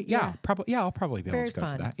Wednesday? Yeah, probably. Yeah, I'll probably be able to go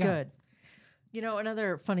fun. to that. Yeah. Good.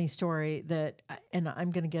 Another funny story that, and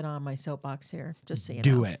I'm going to get on my soapbox here, just so you know.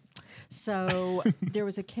 Do it. So there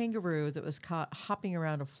was a kangaroo that was caught hopping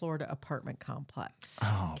around a Florida apartment complex.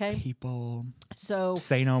 Oh, okay? People. So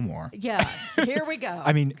say no more. Yeah, here we go.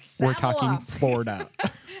 I mean, we're Saddle talking up. Florida.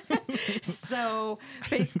 So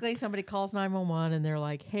basically somebody calls 911 and they're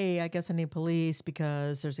like, hey, I guess I need police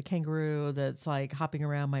because there's a kangaroo that's like hopping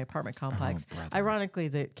around my apartment complex. Ironically,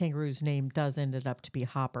 the kangaroo's name does ended up to be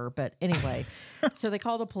Hopper. But anyway, so they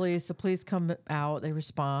call the police come out, they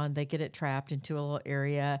respond, they get it trapped into a little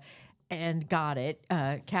area and got it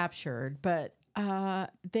captured. But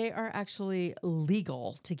they are actually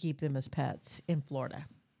legal to keep them as pets in Florida.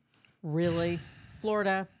 Really?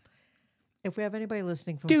 Florida? If we have anybody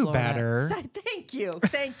listening from Do Florida, better. Thank you.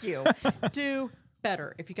 Do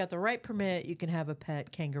better. If you got the right permit, you can have a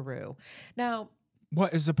pet kangaroo. Now,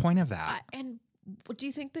 what is the point of that? and do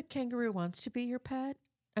you think the kangaroo wants to be your pet?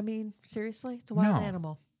 I mean, seriously, it's a wild No.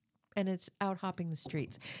 animal, and it's out hopping the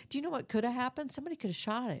streets. Do you know what could have happened? Somebody could have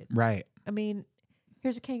shot it. Right. I mean,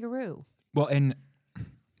 here's a kangaroo. Well, and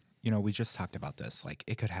we just talked about this. Like,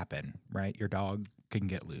 it could happen, right? Your dog can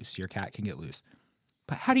get loose. Your cat can get loose.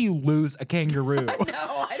 But how do you lose a kangaroo? No,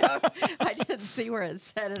 I don't. I didn't see where it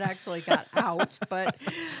said it actually got out, but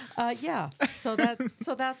yeah. So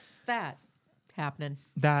that's that happening.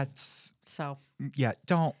 That's So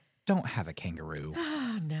Don't have a kangaroo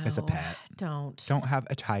no, as a pet. Don't have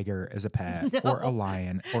a tiger as a pet, or a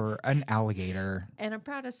lion, or an alligator. And I'm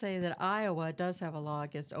proud to say that Iowa does have a law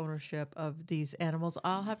against ownership of these animals.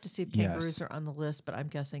 I'll have to see if kangaroos are on the list, but I'm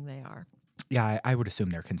guessing they are. Yeah, I would assume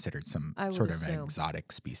they're considered some sort of an assume.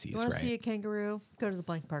 exotic species, You want right? to see a kangaroo? Go to the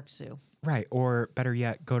Blank Park Zoo. Right, or better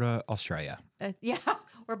yet, go to Australia. Yeah,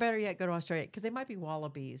 or better yet, go to Australia because they might be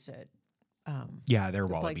wallabies at. Yeah, they're the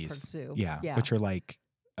Blank wallabies. Park Zoo. Yeah, which are like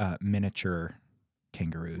miniature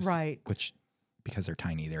kangaroos. Right. Which, because they're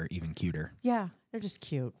tiny, they're even cuter. Yeah, they're just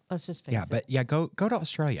cute. Let's just face it. But go to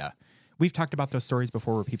Australia. We've talked about those stories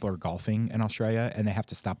before where people are golfing in Australia and they have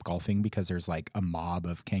to stop golfing because there's like a mob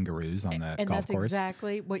of kangaroos on the golf course. And that's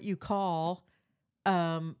exactly what you call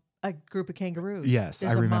a group of kangaroos. Yes,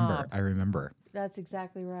 I remember. That's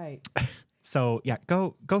exactly right. So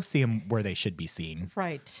go see them where they should be seen.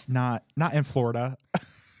 Right. Not in Florida.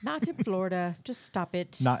 Not in Florida. Just stop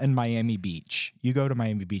it. Not in Miami Beach. You go to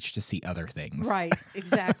Miami Beach to see other things. Right.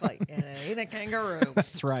 Exactly. And it ain't a kangaroo.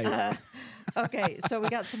 That's right. Okay, so we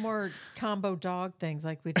got some more combo dog things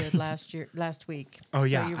like we did last week. Oh, So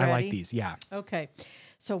yeah. you I like ready? these. Yeah. Okay.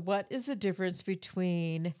 So what is the difference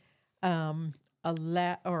between what's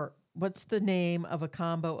the name of a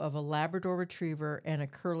combo of a Labrador Retriever and a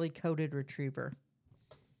curly-coated Retriever?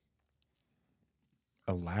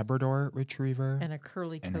 A Labrador Retriever And a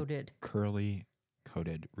curly-coated.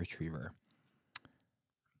 curly-coated Retriever.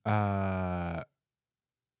 Oh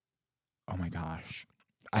my gosh.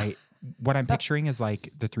 What I'm picturing is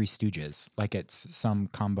like the Three Stooges. Like it's some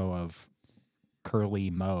combo of Curly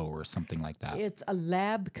Mo or something like that. It's a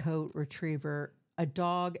lab coat retriever, a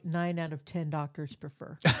dog 9 out of 10 doctors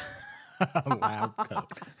prefer. A lab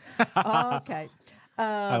coat. Okay.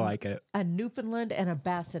 I like it. A Newfoundland and a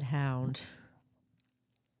Basset Hound.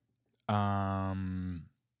 Found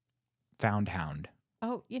Hound.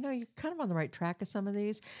 Oh, you're kind of on the right track with some of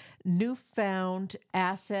these. Newfound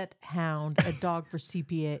Asset Hound, a dog for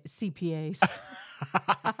CPAs.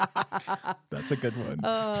 That's a good one.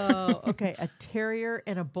 Oh, okay. A Terrier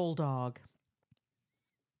and a Bulldog.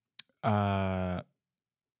 A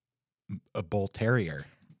Bull Terrier.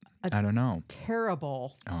 I don't know.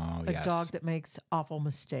 Terrible. Oh, A yes. dog that makes awful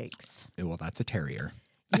mistakes. Well, that's a terrier.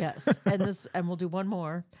 Yes. And we'll do one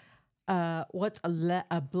more. What's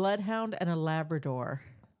a bloodhound and a Labrador?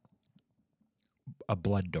 A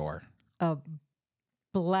blood door. A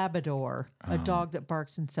Labrador, a dog that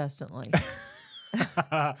barks incessantly.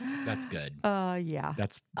 That's good. Yeah.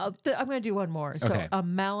 I'm going to do one more. So Okay. a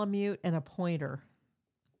Malamute and a Pointer.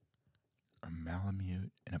 A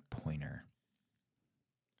Malamute and a Pointer.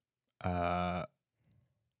 I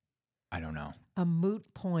don't know. A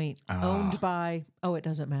Moot Point owned by, it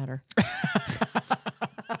doesn't matter.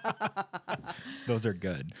 Those are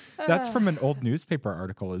good. That's from an old newspaper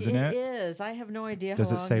article, isn't it? It is. I have no idea Does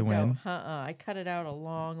how it long say ago. when? I cut it out a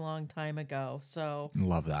long, long time ago. So,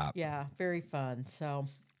 Love that. yeah, very fun. So,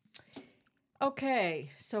 okay.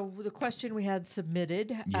 So the question we had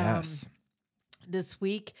submitted Yes. this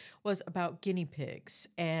week was about guinea pigs.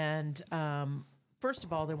 And first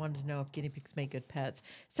of all, they wanted to know if guinea pigs make good pets.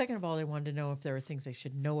 Second of all, they wanted to know if there are things they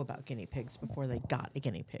should know about guinea pigs before they got a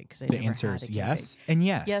guinea pig. 'Cause they The never answer had is a guinea yes pig. and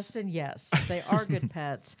yes. Yes and yes. They are good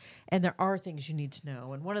pets, and there are things you need to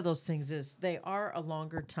know. And one of those things is they are a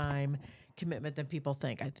longer time commitment than people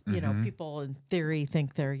think. You know, people in theory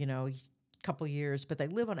think they're, a couple years, but they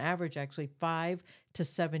live on average actually 5 to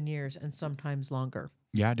 7 years and sometimes longer.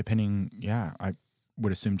 Yeah, depending. Yeah, I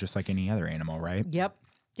would assume just like any other animal, right? Yep.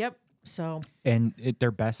 So And they're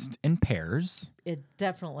best in pairs. it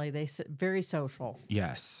definitely, very social.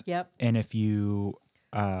 Yes. Yep. And if you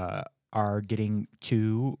are getting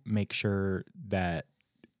two, make sure that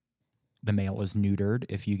the male is neutered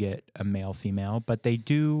if you get a male female. But they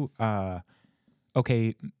do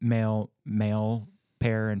male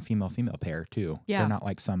pair and female pair too. Yeah. They're not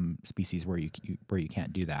like some species where you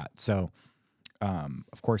can't do that. So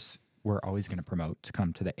of course we're always going to promote to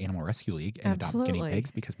come to the Animal Rescue League and adopt guinea Absolutely. pigs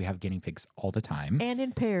because we have guinea pigs all the time. And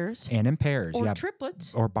in pairs. Or yeah.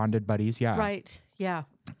 Triplets. Or bonded buddies, yeah. Right. Yeah.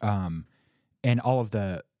 And all of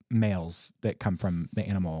the males that come from the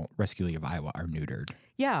Animal Rescue League of Iowa are neutered.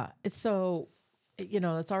 Yeah. It's so,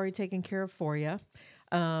 it's already taken care of for you.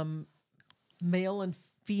 Male and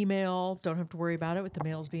female, don't have to worry about it with the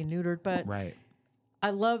males being neutered. But Right. I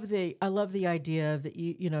love the idea that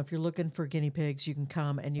if you're looking for guinea pigs, you can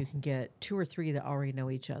come and you can get 2 or 3 that already know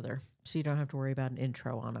each other, so you don't have to worry about an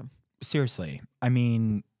intro on them. Seriously, I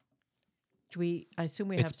mean, I assume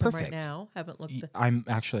we it's have some perfect. right now. Haven't looked. I'm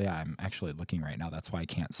actually looking right now. That's why I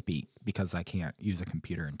can't speak because I can't use a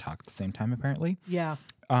computer and talk at the same time. Apparently. Yeah.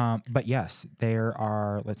 But yes, there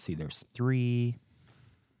are. Let's see. There's 3.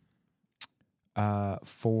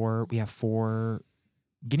 4. We have 4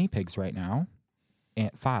 guinea pigs right now. And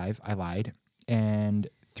 5, I lied. And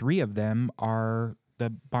 3 of them are the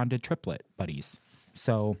bonded triplet buddies.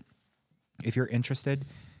 So if you're interested,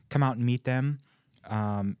 come out and meet them.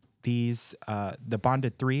 The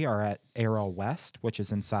bonded 3 are at Arrowhead West, which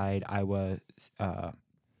is inside Iowa.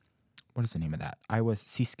 What is the name of that? Iowa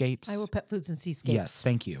Seascapes. Iowa Pet Foods and Seascapes. Yes,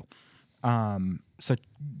 thank you. So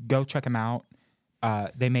go check them out.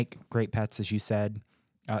 They make great pets, as you said,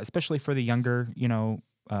 especially for the younger,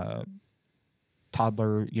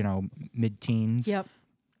 toddler, mid-teens. Yep.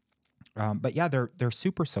 But yeah, they're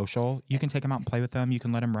super social. You can take them out and play with them. You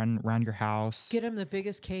can let them run around your house. Get them the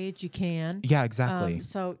biggest cage you can. Yeah, exactly.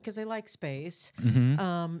 So because they like space.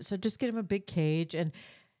 Mm-hmm. So just get them a big cage. And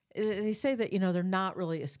they say that, they're not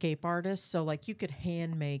really escape artists. So like you could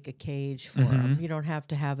hand make a cage for them. You don't have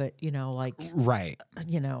to have it, Right.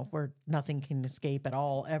 where nothing can escape at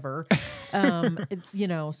all ever.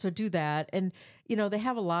 So do that. And, they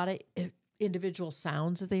have a lot of individual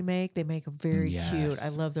sounds that they make. They make them very cute. I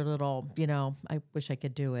love their little, I wish I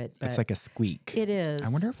could do it. It's like a squeak. It is. I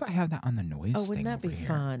wonder if I have that on the noise Oh, wouldn't thing that over be here.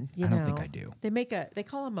 fun? I don't think I do. They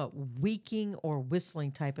call them a weaking or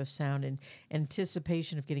whistling type of sound in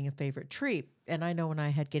anticipation of getting a favorite treat. And I know when I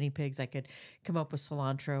had guinea pigs, I could come up with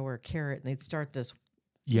cilantro or a carrot and they'd start this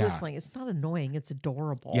whistling. It's not annoying. It's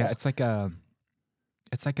adorable. Yeah. It's like a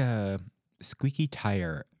squeaky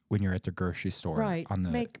tire when you're at the grocery store. Right.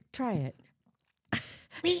 Try it.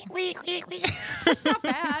 It's not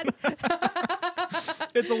bad.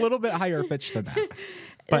 It's a little bit higher pitched than that,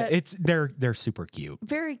 but they're super cute.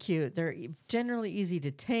 Very cute. They're generally easy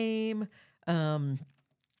to tame. Yeah,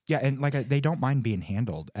 and they don't mind being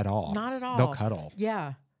handled at all. Not at all. They'll cuddle.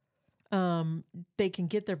 Yeah. They can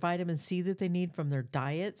get their vitamin C that they need from their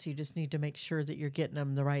diet. So you just need to make sure that you're getting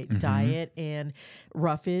them the right diet and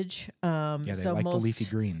roughage. Yeah, they like the leafy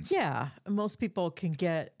greens. Yeah, most people can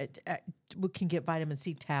get vitamin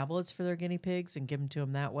C tablets for their guinea pigs and give them to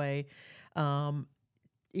them that way.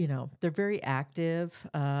 They're very active.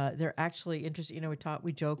 They're actually interested.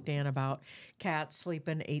 We joked, Dan, about cats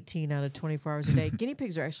sleeping 18 out of 24 hours a day. Guinea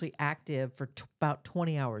pigs are actually active for about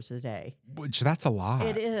 20 hours a day. Which that's a lot.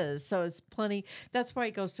 It is. So it's plenty. That's why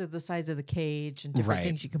it goes to the size of the cage and different Right.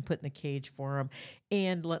 things you can put in the cage for them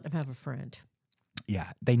and let them have a friend.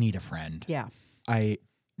 Yeah, they need a friend. Yeah. I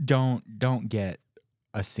don't get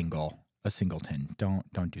a singleton.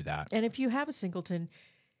 Don't do that. And if you have a singleton,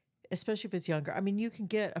 especially if it's younger, I mean, you can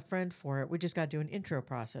get a friend for it. We just got to do an intro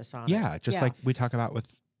process on it. Yeah, just like we talk about with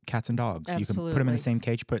cats and dogs. You can put them in the same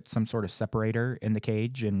cage, put some sort of separator in the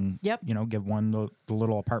cage, and give one the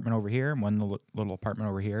little apartment over here and one little apartment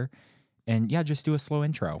over here. And just do a slow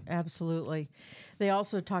intro. Absolutely. They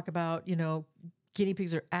also talk about, guinea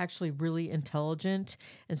pigs are actually really intelligent,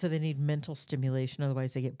 and so they need mental stimulation.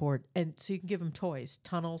 Otherwise, they get bored. And so you can give them toys,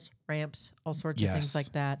 tunnels, ramps, all sorts of things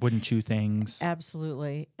like that. Wooden chew things.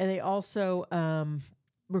 Absolutely. And they also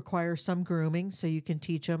require some grooming, so you can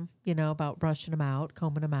teach them, about brushing them out,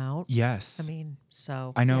 combing them out. Yes. I mean,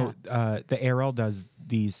 so. I know the ARL does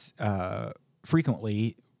these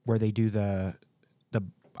frequently where they do the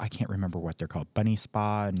I can't remember what they're called, bunny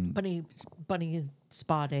spa and bunny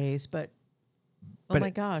spa days, but oh my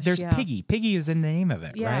gosh, there's Piggy. Piggy is in the name of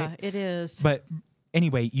it, right? Yeah, it is. But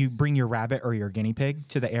anyway, you bring your rabbit or your guinea pig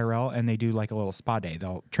to the ARL and they do like a little spa day.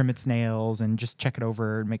 They'll trim its nails and just check it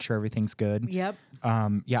over and make sure everything's good. Yep.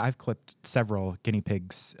 I've clipped several guinea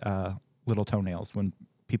pigs' little toenails when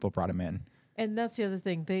people brought them in. And that's the other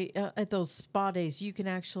thing. They at those spa days,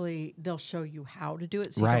 they'll show you how to do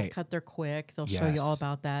it. So you don't cut their quick. They'll show you all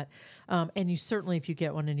about that. And you certainly, if you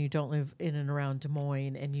get one and you don't live in and around Des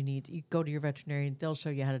Moines and you go to your veterinarian, they'll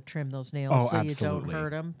show you how to trim those nails absolutely. You don't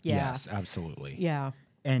hurt them. Yeah. Yes, absolutely. Yeah.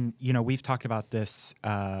 And, we've talked about this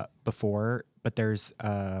before, but there's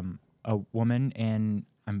a woman, and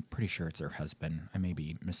I'm pretty sure it's her husband. I may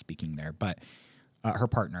be misspeaking there, but her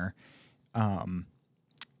partner,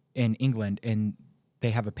 in England, and they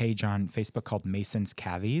have a page on Facebook called Mason's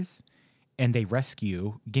Cavies, and they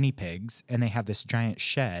rescue guinea pigs, and they have this giant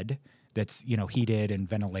shed that's, heated and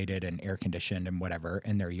ventilated and air conditioned and whatever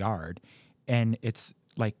in their yard. And it's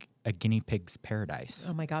like a guinea pig's paradise.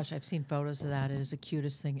 Oh my gosh, I've seen photos of that. It is the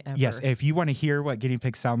cutest thing ever. Yes, if you want to hear what guinea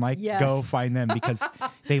pigs sound like, go find them, because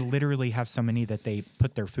they literally have so many that they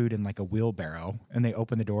put their food in like a wheelbarrow, and they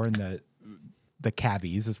open the door, and the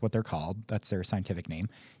cavies is what they're called. That's their scientific name.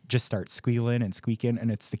 Just start squealing and squeaking, and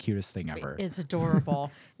it's the cutest thing ever. It's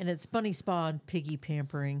adorable. And it's bunny spa and piggy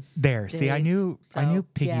pampering. There. days. See, I knew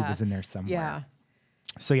Piggy was in there somewhere. Yeah.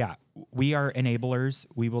 So we are enablers.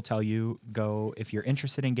 We will tell you, go if you're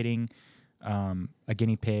interested in getting a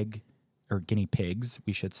guinea pig, or guinea pigs,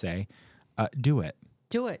 we should say, do it.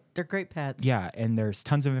 Do it. They're great pets. Yeah, and there's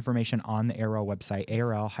tons of information on the ARL website,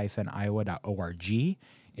 arl-iowa.org.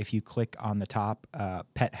 If you click on the top,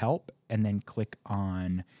 Pet Help, and then click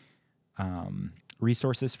on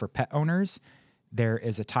resources for pet owners, there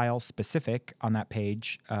is a tile specific on that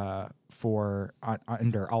page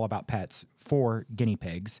under All About Pets for guinea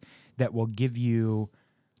pigs that will give you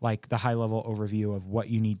like the high-level overview of what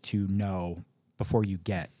you need to know before you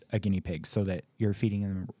get a guinea pig, so that you're feeding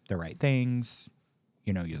them the right things,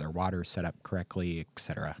 their water's set up correctly, et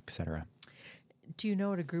cetera, et cetera. Do you know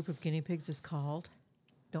what a group of guinea pigs is called?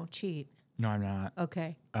 Don't cheat. No, I'm not.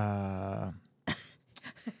 Okay. Don't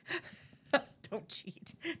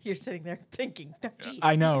cheat. You're sitting there thinking, don't cheat.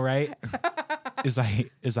 I know, right? As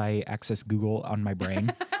I access Google on my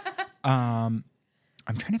brain. I'm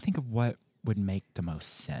trying to think of what would make the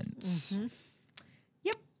most sense. Mm-hmm.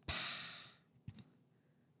 Yep.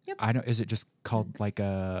 I don't. Is it just called like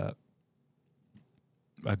a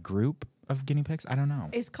group of guinea pigs? I don't know.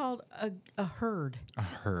 It's called a herd. A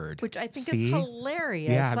herd. Which I think is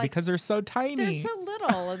hilarious. Yeah, because they're so tiny. They're so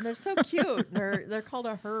little and they're so cute. They're called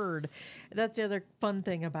a herd. That's the other fun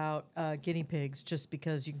thing about guinea pigs, just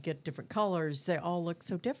because you can get different colors. They all look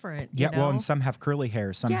so different. Yeah, well, and some have curly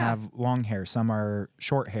hair, some have long hair, some are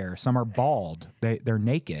short hair, some are bald. They're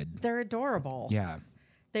naked. They're adorable. Yeah.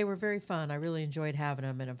 They were very fun. I really enjoyed having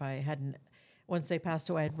them. And if I hadn't, once they passed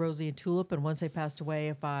away, I had Rosie and Tulip. And once they passed away,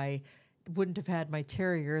 if I wouldn't have had my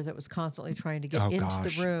terrier that was constantly trying to get into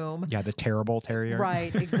the room. Yeah, the terrible terrier.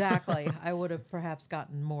 Right, exactly. I would have perhaps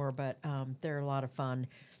gotten more, but they're a lot of fun.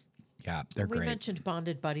 Yeah, they're great. We mentioned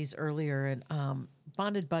bonded buddies earlier, and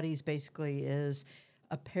bonded buddies basically is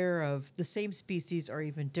a pair of the same species or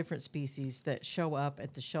even different species that show up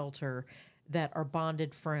at the shelter that are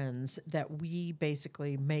bonded friends that we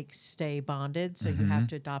basically make stay bonded. So you have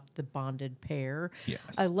to adopt the bonded pair. Yes.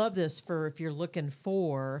 I love this for if you're looking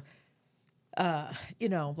for,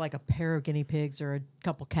 like a pair of guinea pigs or a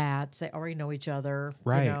couple cats. They already know each other,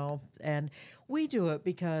 right. And we do it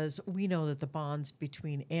because we know that the bonds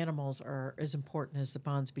between animals are as important as the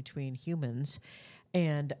bonds between humans.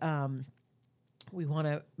 And we want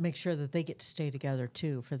to make sure that they get to stay together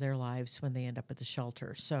too for their lives when they end up at the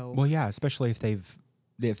shelter. So, well, yeah, especially if they've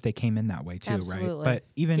if they came in that way too, Absolutely. right? But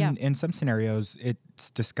even Yeah. in some scenarios, it's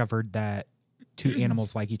discovered that two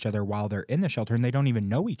animals like each other while they're in the shelter and they don't even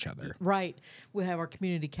know each other. Right. We have our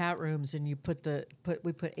community cat rooms, and you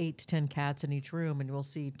we put 8 to 10 cats in each room, and we'll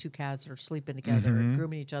see 2 cats that are sleeping together and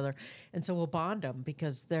grooming each other, and so we'll bond them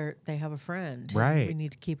because they have a friend. and Right. we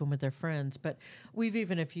need to keep them with their friends. But we've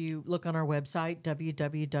even, if you look on our website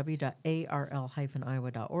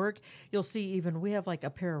www.arl-iowa.org, you'll see even we have like a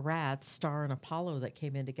pair of rats, Star and Apollo, that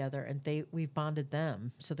came in together, and we've bonded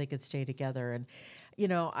them so they could stay together. And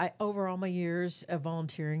I over all my years of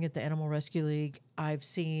volunteering at the Animal Rescue League, I've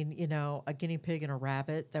seen, a guinea pig and a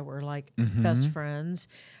rabbit that were like best friends.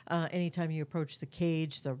 Anytime you approach the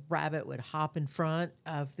cage, the rabbit would hop in front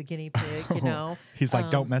of the guinea pig, He's like,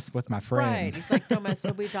 don't mess with my friend. Right. He's like, don't mess.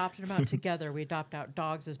 So we adopted them out together. We adopt out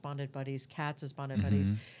dogs as bonded buddies, cats as bonded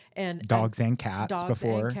buddies. And Dogs and cats dogs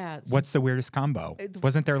before. and cats. What's the weirdest combo?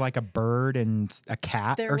 Wasn't there like a bird and a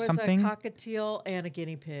cat there or was something? a cockatiel and a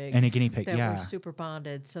guinea pig. And a guinea pig, that yeah. were super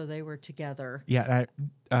bonded, so they were together. Yeah,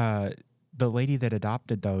 the lady that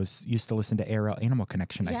adopted those used to listen to ARL Animal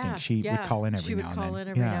Connection. I think she would call in every now and then. She would call in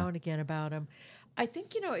every now and again about them. I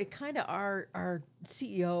think, it kind of our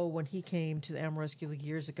CEO, when he came to the Animal Rescue League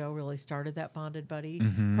years ago, really started that bonded buddy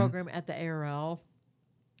program at the ARL.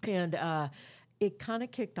 And it kind of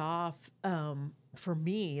kicked off for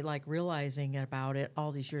me, like realizing about it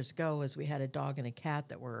all these years ago, as we had a dog and a cat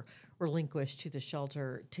that were relinquished to the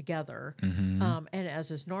shelter together. And as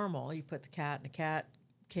is normal, you put the cat in a cat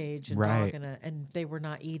cage and Right. dog and they were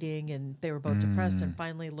not eating, and they were both depressed. And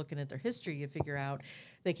finally, looking at their history, you figure out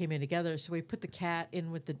they came in together. So we put the cat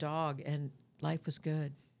in with the dog, and life was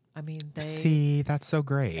good. I mean, See, that's so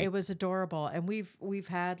great. it was adorable. And we've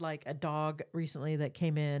had like a dog recently that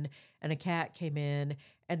came in, and a cat came in,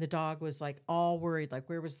 and the dog was like all worried, like,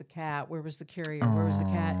 where was the cat? Where was the carrier? Where was the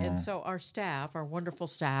cat? And so our staff, our wonderful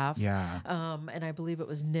staff, and I believe it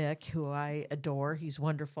was Nick, who I adore, he's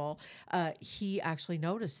wonderful. He actually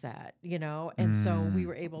noticed that, and so we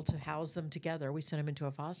were able to house them together. We sent them into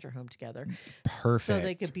a foster home together. Perfect. So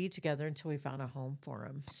they could be together until we found a home for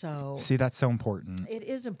them. So See, that's so important. it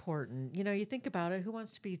is important. You think about it, who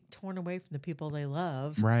wants to be torn away from the people they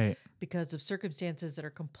love Right. because of circumstances that are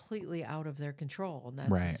completely out of their control? And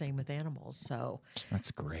that's the same with animals. So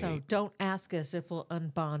That's great. So don't ask us if we'll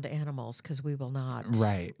unbond animals, because we will not.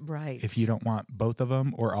 Right. Right. If you don't want both of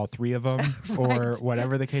them or all three of them or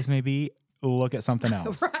whatever the case may be, look at something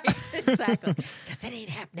else. Right, exactly. Because it ain't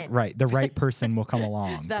happening. Right. The right person will come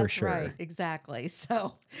along That's for sure. right, exactly.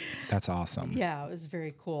 So That's awesome. yeah, it was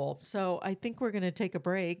very cool. So I think we're going to take a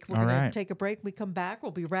break. We're All going to right. take a break. We come back.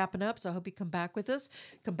 We'll be wrapping up. So I hope you come back with us.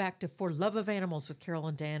 Come back to For Love of Animals with Carol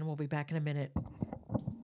and Dan. We'll be back in a minute.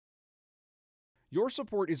 Your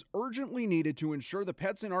support is urgently needed to ensure the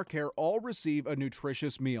pets in our care all receive a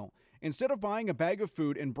nutritious meal. Instead of buying a bag of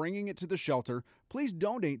food and bringing it to the shelter, please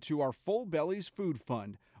donate to our Full Bellies Food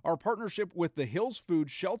Fund. Our partnership with the Hills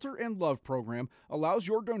Food Shelter and Love program allows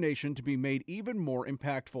your donation to be made even more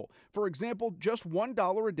impactful. For example, just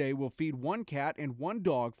 $1 a day will feed 1 cat and 1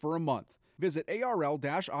 dog for a month. Visit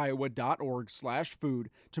arl-iowa.org/food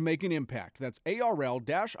to make an impact. That's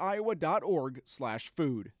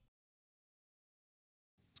arl-iowa.org/food.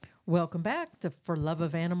 Welcome back to For Love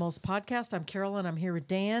of Animals podcast. I'm Carolyn. I'm here with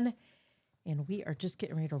Dan, and we are just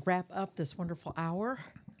getting ready to wrap up this wonderful hour.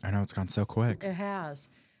 I know it's gone so quick. It has.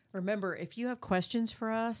 Remember, if you have questions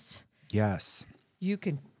for us, Yes. you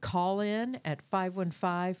can call in at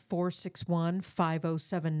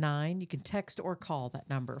 515-461-5079. You can text or call that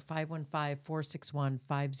number,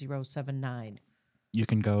 515-461-5079. You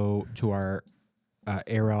can go to our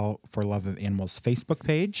ARL for Love of Animals Facebook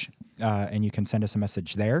page, and you can send us a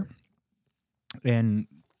message there, and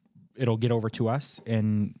it'll get over to us,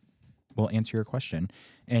 and we'll answer your question.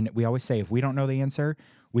 And we always say, if we don't know the answer,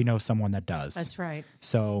 we know someone that does. That's right.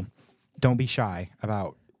 So don't be shy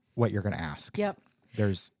about what you're going to ask. Yep.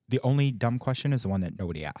 There's the only dumb question is the one that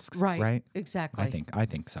nobody asks. Right. Right. Exactly. I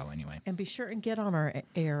think so anyway. And be sure and get on our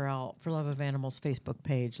ARL for Love of Animals Facebook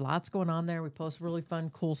page. Lots going on there. We post really fun,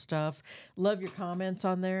 cool stuff. Love your comments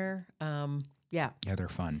on there. Yeah, they're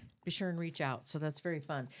fun. be sure and reach out. So that's very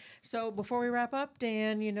fun. So before we wrap up,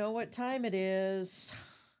 Dan, you know what time it is.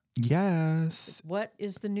 Yes. What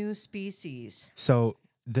is the new species? So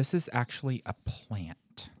this is actually a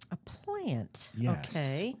plant. A plant. Yes.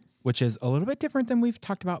 Okay. Which is a little bit different than we've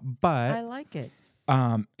talked about, but I like it.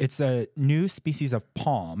 it's a new species of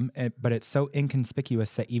palm, but it's so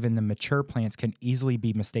inconspicuous that even the mature plants can easily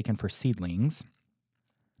be mistaken for seedlings.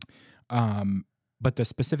 But the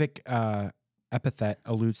specific epithet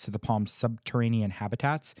alludes to the palm's subterranean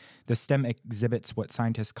habitats. The stem exhibits what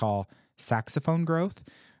scientists call saxophone growth.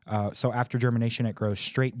 So after germination, it grows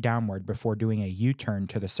straight downward before doing a U-turn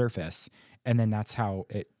to the surface, and then that's how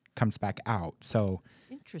it comes back out. So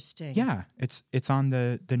interesting. Yeah, it's on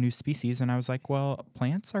the new species, and I was like, well,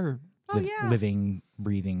 plants are living,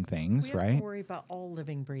 breathing things, we don't right? have to worry about all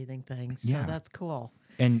living, breathing things. Yeah. So that's cool.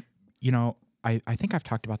 And I think I've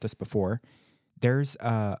talked about this before. There's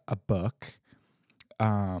a book,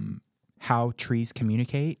 How Trees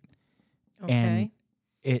Communicate, and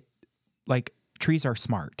it trees are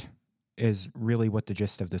smart is really what the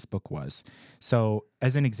gist of this book was. So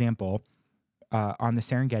as an example, on the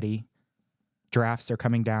Serengeti, giraffes are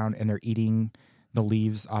coming down and they're eating the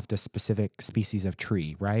leaves off the specific species of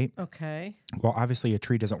tree, right? Okay. Well, obviously a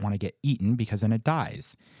tree doesn't want to get eaten because then it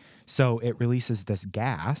dies. So it releases this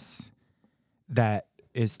gas that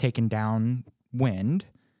is taken downwind,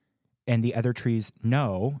 and the other trees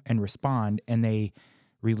know and respond, and they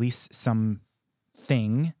release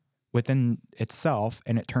something within itself,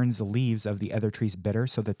 and it turns the leaves of the other trees bitter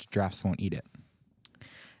so that the giraffes won't eat it.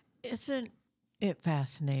 Isn't it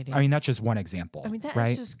fascinating? I mean, that's just one example. I mean, that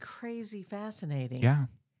right? is just crazy fascinating. Yeah.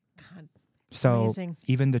 God. So Amazing.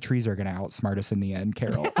 even the trees are going to outsmart us in the end,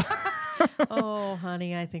 Carol. Oh,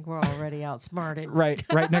 honey, I think we're already outsmarted. right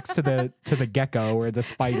next to the gecko or the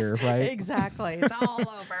spider, right? Exactly. It's all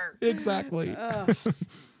over. Exactly.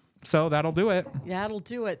 So that'll do it. That'll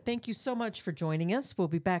do it. Thank you so much for joining us. We'll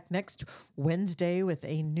be back next Wednesday with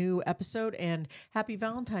a new episode. And happy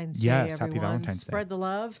Valentine's Day, Yes, everyone. happy Valentine's Day. Spread the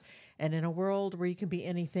love. And in a world where you can be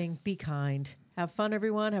anything, be kind. Have fun,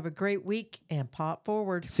 everyone. Have a great week and pop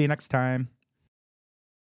forward. See you next time.